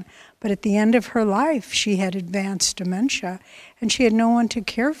liberation. But at the end of her life, she had advanced dementia, and she had no one to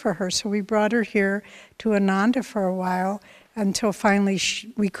care for her. So we brought her here to Ananda for a while until finally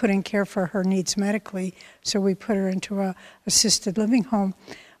we couldn't care for her needs medically. So we put her into a assisted living home.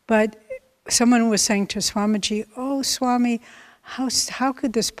 But someone was saying to Swamiji, "Oh, Swami, how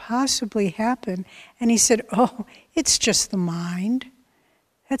could this possibly happen?" And he said, "Oh, it's just the mind.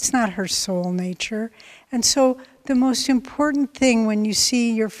 That's not her soul nature." And so the most important thing when you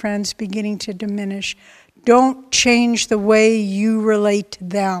see your friends beginning to diminish, don't change the way you relate to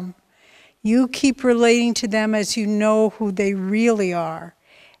them. You keep relating to them as you know who they really are.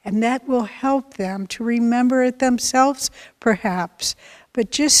 And that will help them to remember it themselves, perhaps.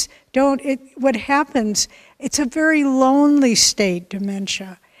 But just don't, what happens, it's a very lonely state,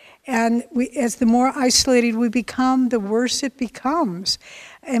 dementia. And as the more isolated we become, the worse it becomes.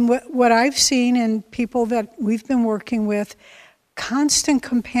 And what I've seen in people that we've been working with, constant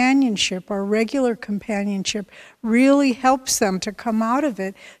companionship or regular companionship really helps them to come out of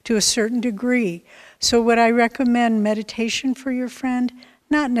it to a certain degree. So would I recommend meditation for your friend?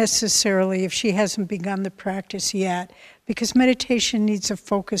 Not necessarily if she hasn't begun the practice yet, because meditation needs a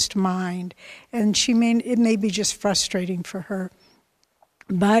focused mind, and it may be just frustrating for her.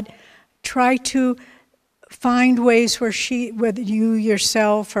 But try to find ways where whether you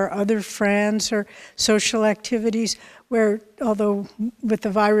yourself or other friends or social activities, where, although with the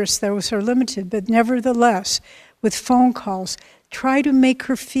virus those are limited, but nevertheless, with phone calls, try to make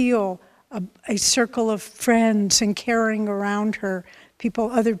her feel a circle of friends and caring around her,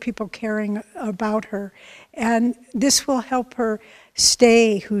 other people caring about her. And this will help her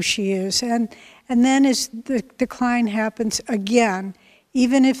stay who she is. And then as the decline happens again,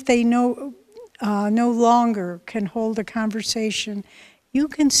 even if they no longer can hold a conversation, you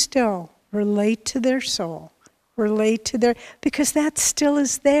can still relate to their soul, because that still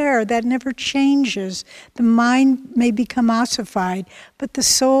is there, that never changes. The mind may become ossified, but the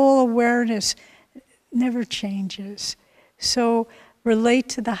soul awareness never changes. So relate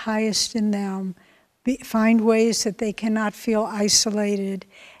to the highest in them, find ways that they cannot feel isolated,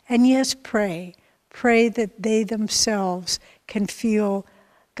 and yes, pray that they themselves can feel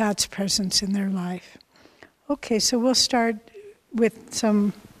God's presence in their life. Okay, so we'll start with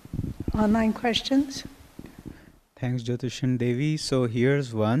some online questions. Thanks, Jyotishan Devi. So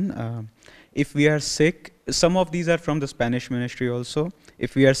here's one. If we are sick, some of these are from the Spanish ministry also.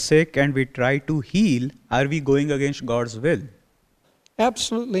 If we are sick and we try to heal, are we going against God's will?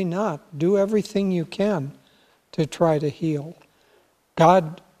 Absolutely not. Do everything you can to try to heal.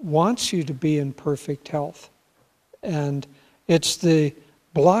 God wants you to be in perfect health. And it's the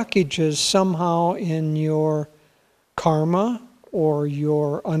blockages somehow in your karma or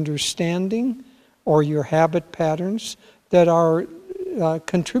your understanding or your habit patterns that are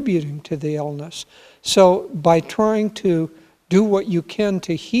contributing to the illness. So by trying to do what you can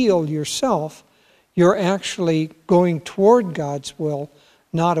to heal yourself, you're actually going toward God's will,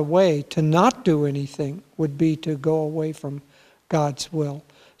 not away. To not do anything would be to go away from God's will.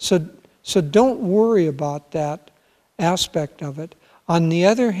 So don't worry about that aspect of it. On the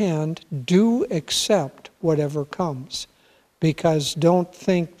other hand, do accept whatever comes, because don't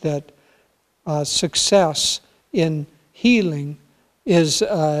think that success in healing is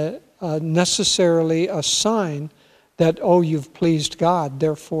necessarily a sign that, oh, you've pleased God,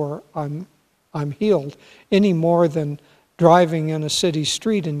 therefore I'm healed, any more than driving in a city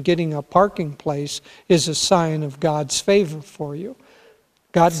street and getting a parking place is a sign of God's favor for you.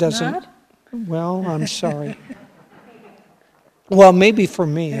 God doesn't. Not? Well, I'm sorry. Well, maybe for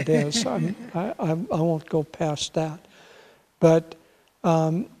me it is. I won't go past that. But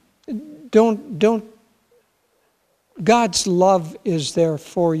don't. God's love is there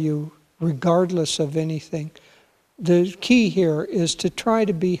for you regardless of anything. The key here is to try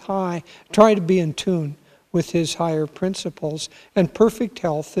to be in tune with His higher principles, and perfect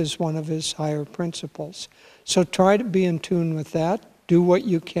health is one of His higher principles. So try to be in tune with that, do what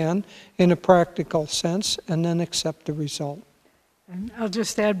you can in a practical sense, and then accept the result. And I'll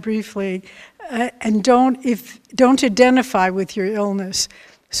just add briefly, and don't identify with your illness.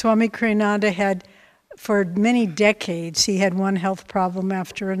 Swami Kriyananda had, for many decades, he had one health problem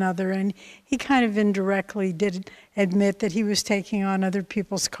after another, and he kind of indirectly did admit that he was taking on other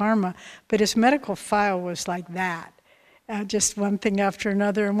people's karma, but his medical file was like that, just one thing after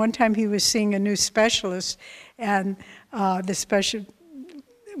another. And one time he was seeing a new specialist, and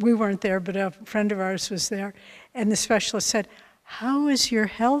we weren't there, but a friend of ours was there, and the specialist said, "How is your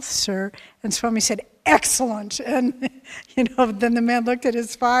health, sir?" And Swami said, "Excellent." And, then the man looked at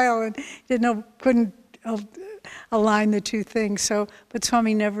his file and couldn't align the two things. But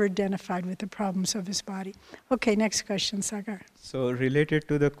Swami never identified with the problems of his body. Okay, next question, Sagar. So related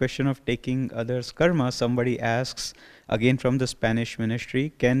to the question of taking others' karma, somebody asks, again from the Spanish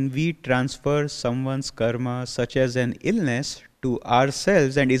ministry, can we transfer someone's karma, such as an illness, to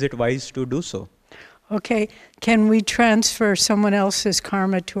ourselves, and is it wise to do so? Okay, can we transfer someone else's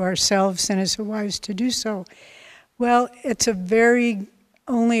karma to ourselves, and is it wise to do so? Well, it's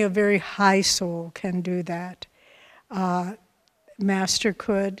only a very high soul can do that. Master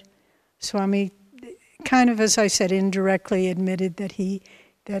could. Swami, kind of, as I said, indirectly admitted that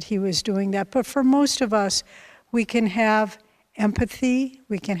he was doing that. But for most of us, we can have empathy,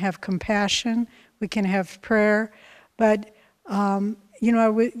 we can have compassion, we can have prayer. But, I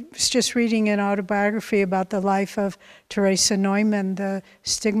was just reading an autobiography about the life of Teresa Neumann, the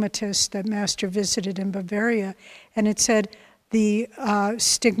stigmatist that Master visited in Bavaria. And it said the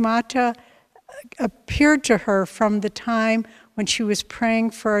stigmata appeared to her from the time when she was praying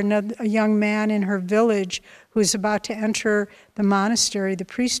for a young man in her village who was about to enter the monastery, the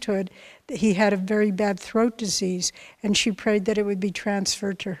priesthood. He had a very bad throat disease, and she prayed that it would be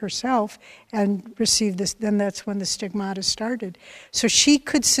transferred to herself and receive this. Then that's when the stigmata started. So she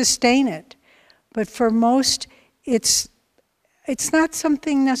could sustain it, but for most, it's not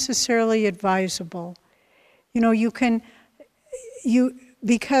something necessarily advisable.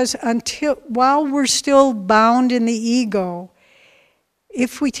 Because while we're still bound in the ego,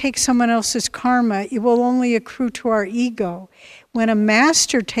 if we take someone else's karma, it will only accrue to our ego. When a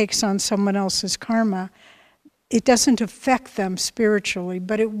master takes on someone else's karma, it doesn't affect them spiritually,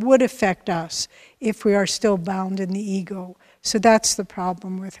 but it would affect us if we are still bound in the ego. So that's the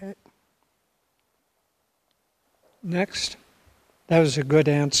problem with it. Next. That was a good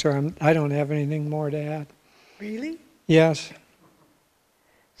answer. I don't have anything more to add. Really? Yes.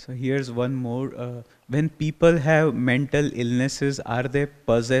 So here's one more. When people have mental illnesses, are they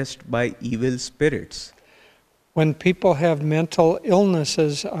possessed by evil spirits? When people have mental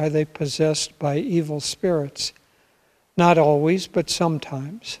illnesses, are they possessed by evil spirits? Not always, but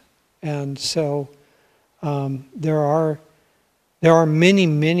sometimes. And so there are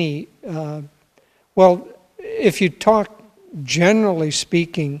many, if you talk generally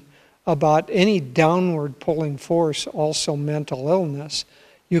speaking about any downward pulling force, also mental illness,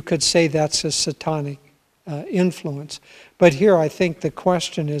 you could say that's a satanic influence. But here I think the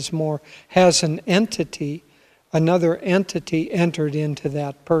question is more, has another entity entered into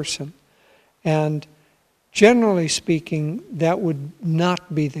that person? And generally speaking, that would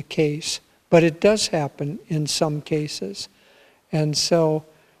not be the case, but it does happen in some cases. And so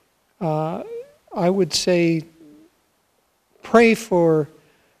I would say pray for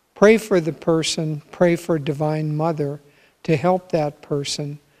the person, pray for Divine Mother to help that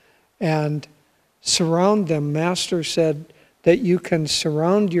person and surround them. Master said that you can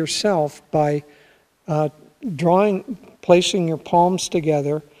surround yourself by placing your palms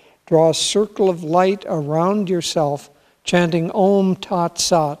together, draw a circle of light around yourself, chanting Om Tat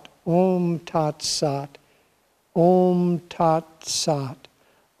Sat, Om Tat Sat, Om Tat Sat,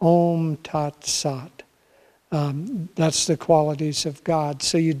 Om Tat Sat. That's the qualities of God.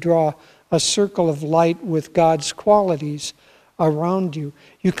 So you draw a circle of light with God's qualities around you.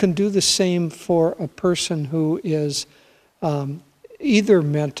 You can do the same for a person who is either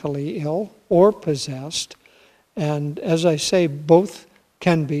mentally ill or possessed. And as I say, both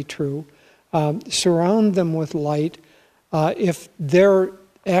can be true. Surround them with light. If they're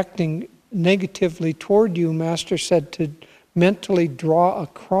acting negatively toward you, Master said to mentally draw a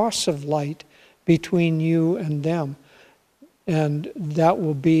cross of light between you and them. And that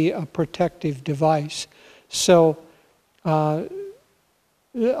will be a protective device. So I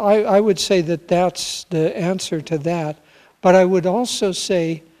would say that that's the answer to that. But I would also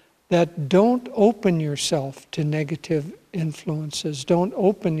say that don't open yourself to negative influences. Don't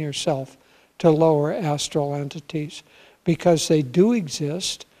open yourself to lower astral entities, because they do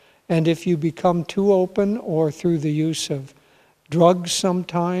exist. And if you become too open, or through the use of drugs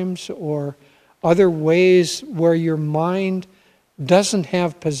sometimes, or other ways where your mind doesn't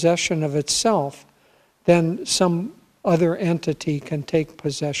have possession of itself, then some other entity can take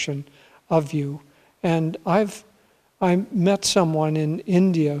possession of you. And I met someone in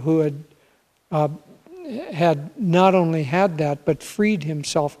India who had not only had that, but freed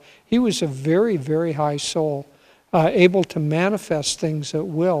himself. He was a very, very high soul, able to manifest things at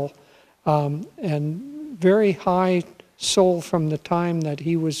will, and very high soul from the time that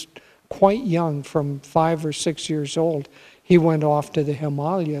he was quite young, from 5 or 6 years old. he went off to the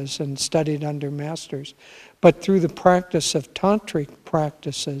Himalayas and studied under masters. But through the practice of tantric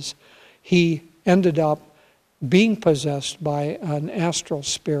practices, he ended up being possessed by an astral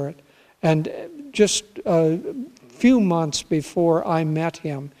spirit. And just a few months before I met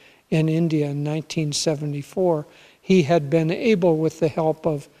him in India in 1974, he had been able, with the help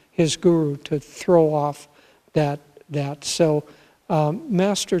of his guru, to throw off that. So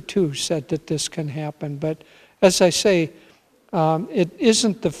Master too said that this can happen. But as I say, it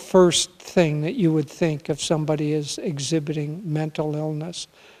isn't the first thing that you would think if somebody is exhibiting mental illness.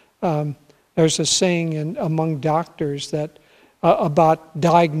 There's a saying among doctors that about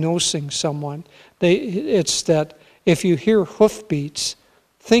diagnosing someone. It's that if you hear hoofbeats,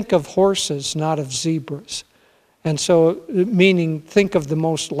 think of horses, not of zebras. And so, meaning, think of the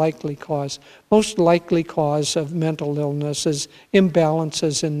most likely cause. Most likely cause of mental illness is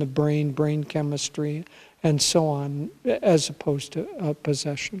imbalances in the brain chemistry, and so on, as opposed to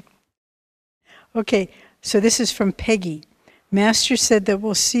possession. Okay, so this is from Peggy. Master said that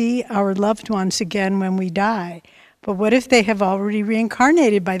we'll see our loved ones again when we die, but what if they have already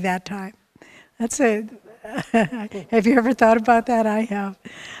reincarnated by that time? That's a. Have you ever thought about that? I have.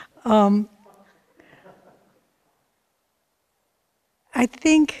 I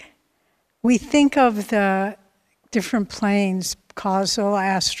think we think of the different planes, causal,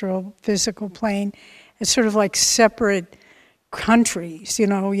 astral, physical plane, as sort of like separate countries. You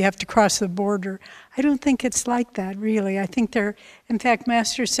know, you have to cross the border. I don't think it's like that, really. I think in fact,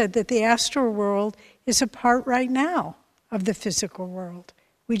 Master said that the astral world is a part right now of the physical world.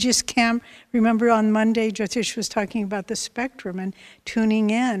 We just can't, remember on Monday, Jyotish was talking about the spectrum and tuning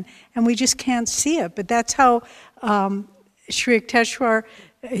in, and we just can't see it. But that's how Sri Yukteswar,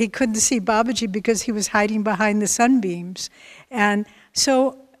 he couldn't see Babaji because he was hiding behind the sunbeams. And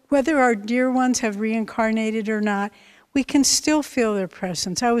so whether our dear ones have reincarnated or not, we can still feel their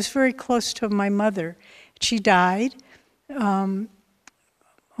presence. I was very close to my mother. She died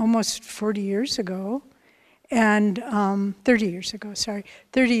almost 40 years ago. And 30 years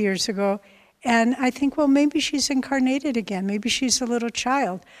ago. And I think, well, maybe she's incarnated again. Maybe she's a little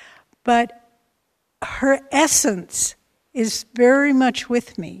child. But her essence is very much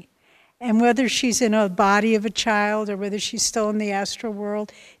with me. And whether she's in a body of a child or whether she's still in the astral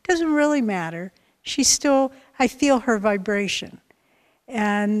world, it doesn't really matter. I feel her vibration.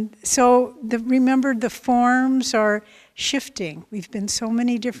 And so remember, the forms are shifting. We've been so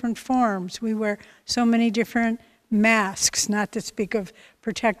many different forms. We wear so many different masks, not to speak of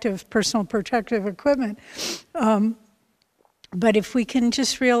personal protective equipment. But if we can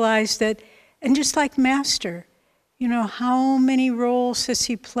just realize that, and just like Master, you know, how many roles has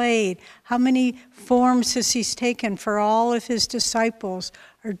he played? How many forms has he taken for all of his disciples,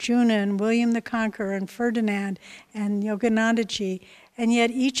 Arjuna and William the Conqueror and Ferdinand and Yoganandaji? And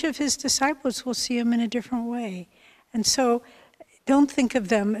yet each of his disciples will see him in a different way. And so don't think of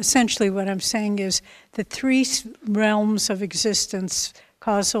them, essentially what I'm saying is the three realms of existence,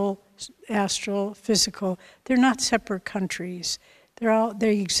 causal, astral, physical, they're not separate countries.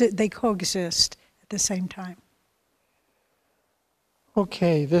 They coexist at the same time.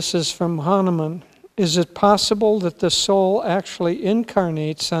 Okay, this is from Hanuman. Is it possible that the soul actually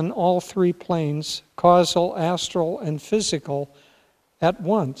incarnates on all three planes, causal, astral, and physical, at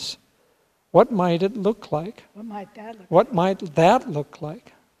once? What might it look like? What might that look like? What might that look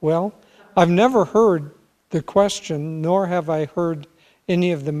like? Well, I've never heard the question, nor have I heard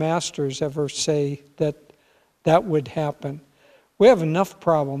any of the masters ever say that that would happen. We have enough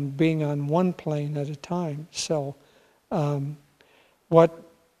problem being on one plane at a time. So what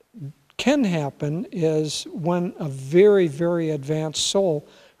can happen is when a very, very advanced soul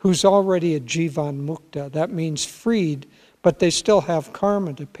who's already a jivan mukta, that means freed, but they still have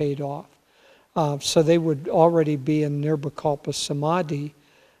karma to pay off. So they would already be in nirvikalpa samadhi.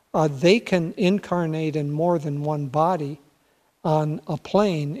 They can incarnate in more than one body on a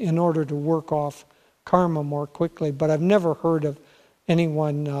plane in order to work off karma more quickly. But I've never heard of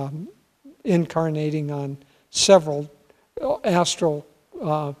anyone incarnating on several astral,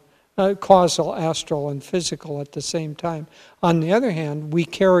 causal, astral, and physical at the same time. On the other hand, we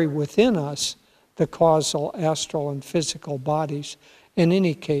carry within us the causal, astral, and physical bodies in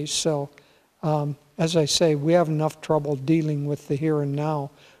any case. So as I say, we have enough trouble dealing with the here and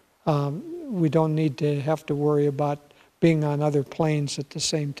now. We don't need to have to worry about being on other planes at the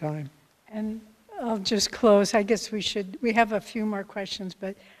same time. And I'll just close. I guess we have a few more questions,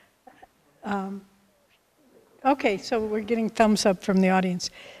 but okay, so we're getting thumbs up from the audience,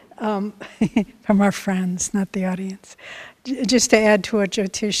 from our friends, not the audience. Just to add to what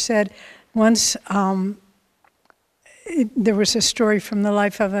Jyotish said, once there was a story from the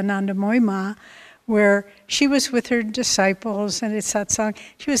life of Anandamoyi Ma where she was with her disciples and it's satsang.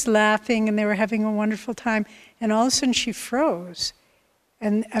 She was laughing and they were having a wonderful time. And all of a sudden she froze.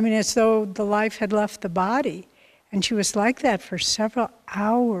 And I mean, as though the life had left the body. And she was like that for several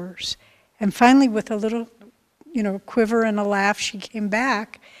hours. And finally, with a little, quiver and a laugh, she came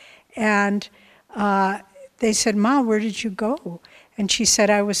back. And they said, "Ma, where did you go?" And she said,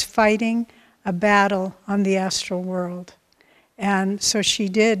 "I was fighting a battle on the astral world." And so she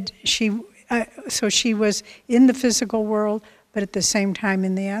did. So she was in the physical world, but at the same time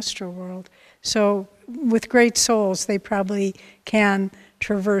in the astral world. So with great souls, they probably can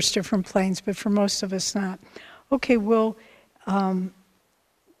traverse different planes, but for most of us not. Okay, well,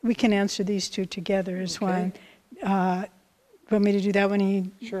 we can answer these two together as one. Want me to do that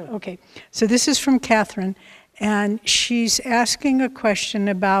one? Sure. Okay, so this is from Catherine, and she's asking a question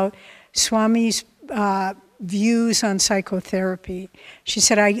about Swami's views on psychotherapy. She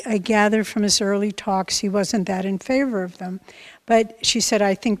said, I gather from his early talks he wasn't that in favor of them. But she said,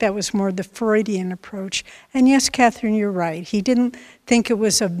 I think that was more the Freudian approach. And yes, Catherine, you're right. He didn't think it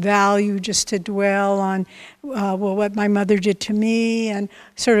was of value just to dwell on, what my mother did to me, and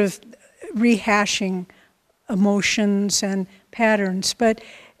sort of rehashing emotions and patterns. But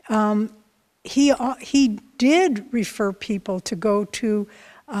he did refer people to go to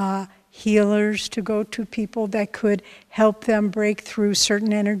healers, to go to people that could help them break through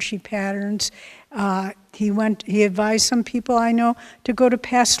certain energy patterns. He advised some people I know to go to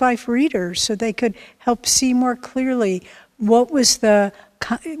past life readers so they could help see more clearly what was the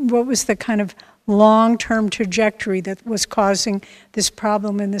kind of long-term trajectory that was causing this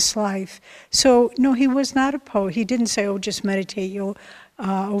problem in this life. So no, he was not opposed. He didn't say, "Oh, just meditate, you'll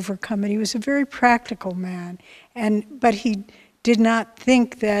overcome it." He was a very practical man, but he did not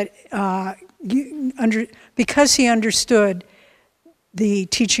think that because he understood the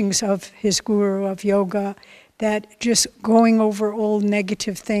teachings of his guru of yoga, that just going over old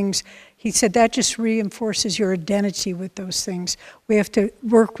negative things, he said that just reinforces your identity with those things. We have to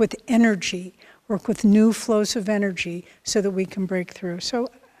work with energy, work with new flows of energy so that we can break through. So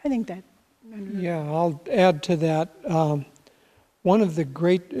I think that. Yeah, I'll add to that. One of the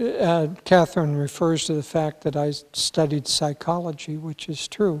great, Catherine refers to the fact that I studied psychology, which is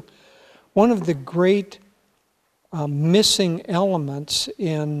true. One of the great missing elements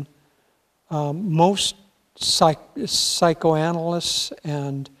in most psychoanalysts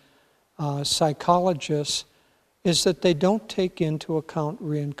and psychologists is that they don't take into account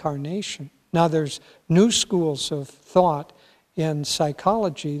reincarnation. Now there's new schools of thought in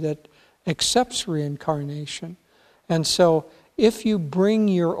psychology that accepts reincarnation. And so if you bring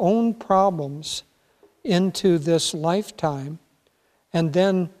your own problems into this lifetime, and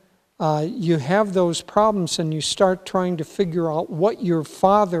then you have those problems and you start trying to figure out what your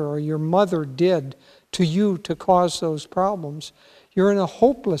father or your mother did to you to cause those problems, you're in a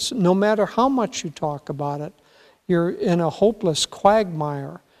hopeless, no matter how much you talk about it, you're in a hopeless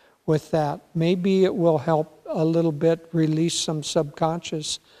quagmire with that. Maybe it will help a little bit release some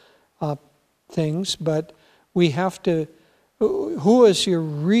subconscious things, but we have to. Who is your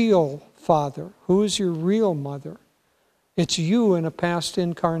real father? Who is your real mother? It's you in a past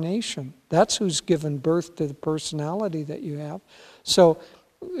incarnation. That's who's given birth to the personality that you have. So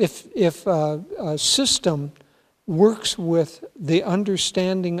if a system works with the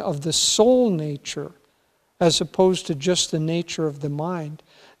understanding of the soul nature as opposed to just the nature of the mind,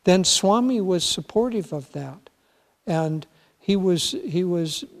 then Swami was supportive of that. And he was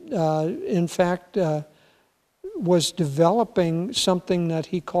in fact, was developing something that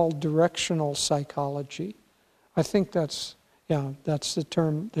he called directional psychology. I think that's the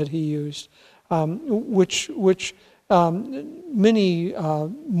term that he used, which many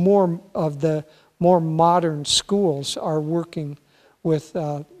more of the more modern schools are working with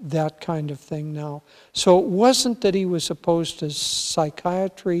that kind of thing now. So it wasn't that he was opposed to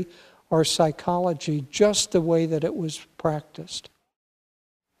psychiatry or psychology, just the way that it was practiced.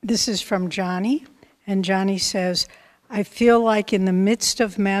 This is from Johnny. And Johnny says, I feel like in the midst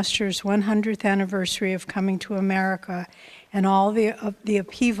of Master's 100th anniversary of coming to America and all the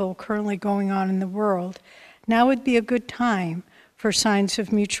upheaval currently going on in the world, now would be a good time for signs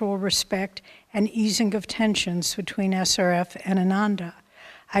of mutual respect and easing of tensions between SRF and Ananda.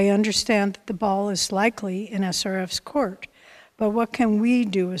 I understand that the ball is likely in SRF's court, but what can we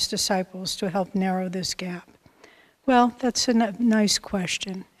do as disciples to help narrow this gap? Well, that's a nice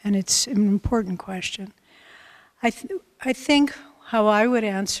question, and it's an important question. I think how I would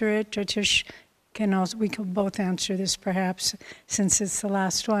answer it, Jyotish we can both answer this perhaps, since it's the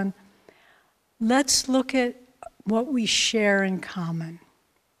last one. Let's look at what we share in common.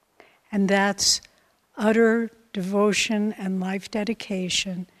 And that's utter devotion and life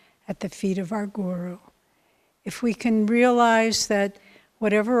dedication at the feet of our Guru. If we can realize that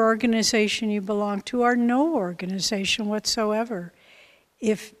whatever organization you belong to, or no organization whatsoever,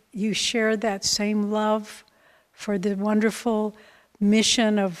 if you share that same love for the wonderful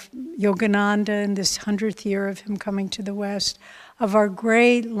mission of Yogananda in this 100th year of him coming to the West, of our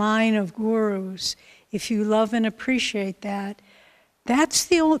great line of gurus, if you love and appreciate that, that's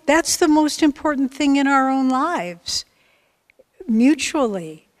the most important thing in our own lives,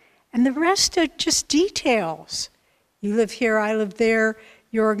 mutually. And the rest are just details. You live here, I live there,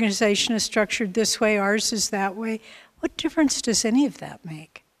 your organization is structured this way, ours is that way. What difference does any of that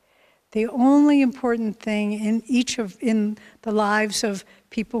make? The only important thing in the lives of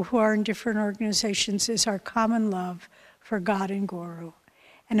people who are in different organizations is our common love for God and Guru.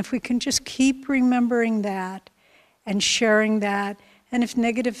 And if we can just keep remembering that and sharing that, and if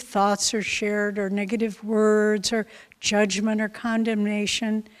negative thoughts are shared, or negative words, or judgment or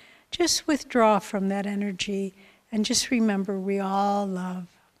condemnation, just withdraw from that energy and just remember we all love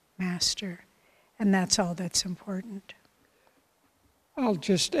Master. And that's all that's important. I'll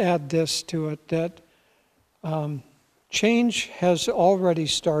just add this to it, that change has already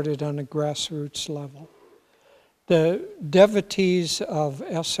started on a grassroots level. The devotees of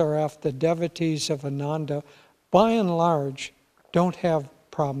SRF, the devotees of Ananda, by and large, don't have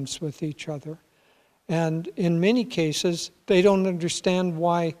problems with each other. And in many cases, they don't understand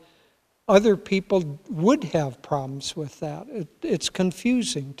why other people would have problems with that. It's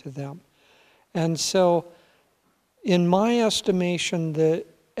confusing to them. And so, in my estimation, the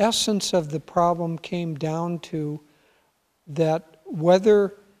essence of the problem came down to that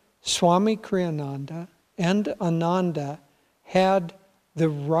whether Swami Kriyananda and Ananda had the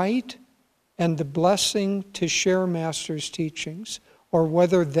right and the blessing to share Master's teachings, or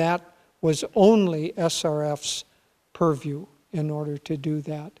whether that was only SRF's purview in order to do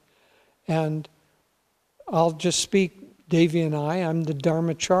that. And I'll just speak, Devi and I'm the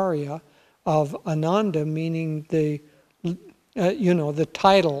Dharmacharya of Ananda, meaning the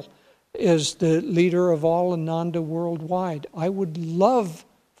title is the leader of all Ananda worldwide. I would love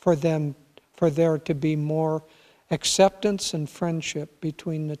for there to be more acceptance and friendship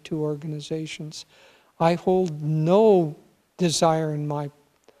between the two organizations. I hold no desire in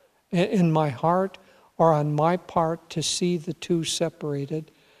my heart or on my part to see the two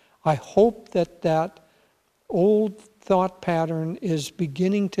separated. I hope that old thought pattern is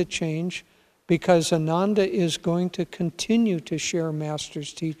beginning to change, because Ananda is going to continue to share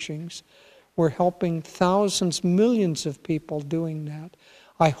Master's teachings. We're helping thousands, millions of people doing that.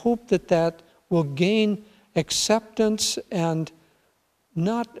 I hope that will gain acceptance, and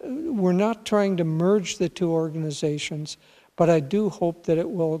we're not trying to merge the two organizations, but I do hope that it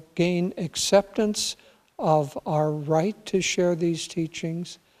will gain acceptance of our right to share these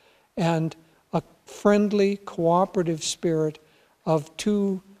teachings, and a friendly, cooperative spirit of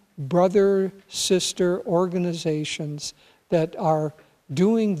two brother-sister organizations that are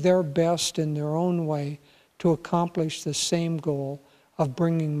doing their best in their own way to accomplish the same goal of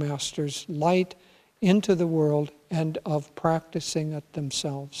bringing Master's light into the world and of practicing it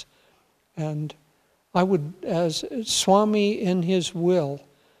themselves. And I would, as Swami in his will,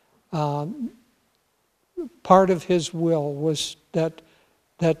 part of his will was that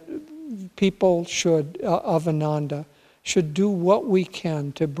people of Ananda should do what we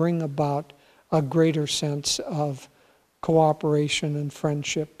can to bring about a greater sense of cooperation and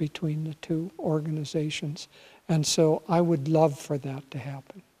friendship between the two organizations. And so I would love for that to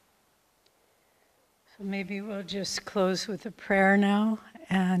happen. So maybe we'll just close with a prayer now.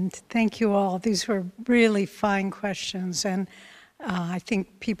 And thank you all. These were really fine questions. And I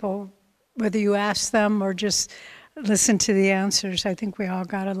think people, whether you ask them or just listen to the answers, I think we all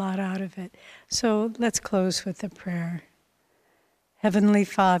got a lot out of it. So let's close with a prayer. Heavenly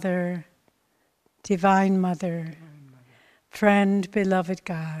Father, Divine Mother, friend, beloved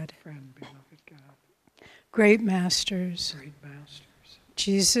God, great Masters,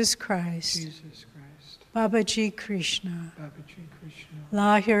 Jesus Christ, Babaji Krishna,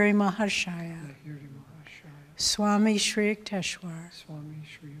 Lahiri Mahashaya, Swami Shri Yukteswar,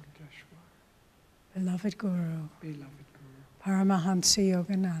 beloved Guru, Paramahansa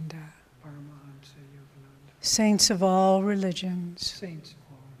Yogananda, saints of all religions,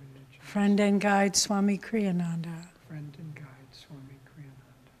 friend and guide Swami Kriyananda,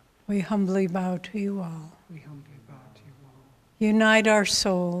 we humbly bow to you all. Unite our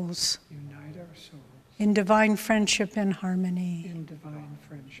souls in divine friendship and harmony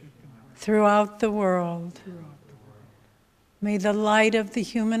throughout the world May the light of the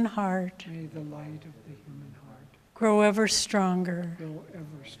human heart May the light of the human heart grow ever stronger grow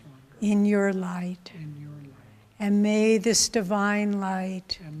ever stronger in your light. in your light. And may this divine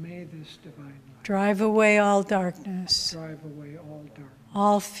light And may this divine light drive away all darkness, drive away all darkness,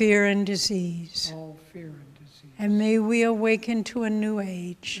 all fear and disease. all fear and disease. And may we awaken to a new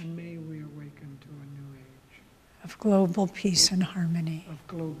age And may we awaken to a new age of global peace and harmony. of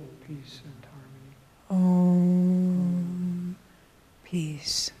global peace and harmony. Om.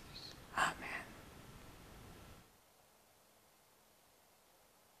 Peace. Amen.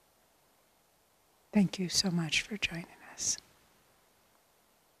 Thank you so much for joining us.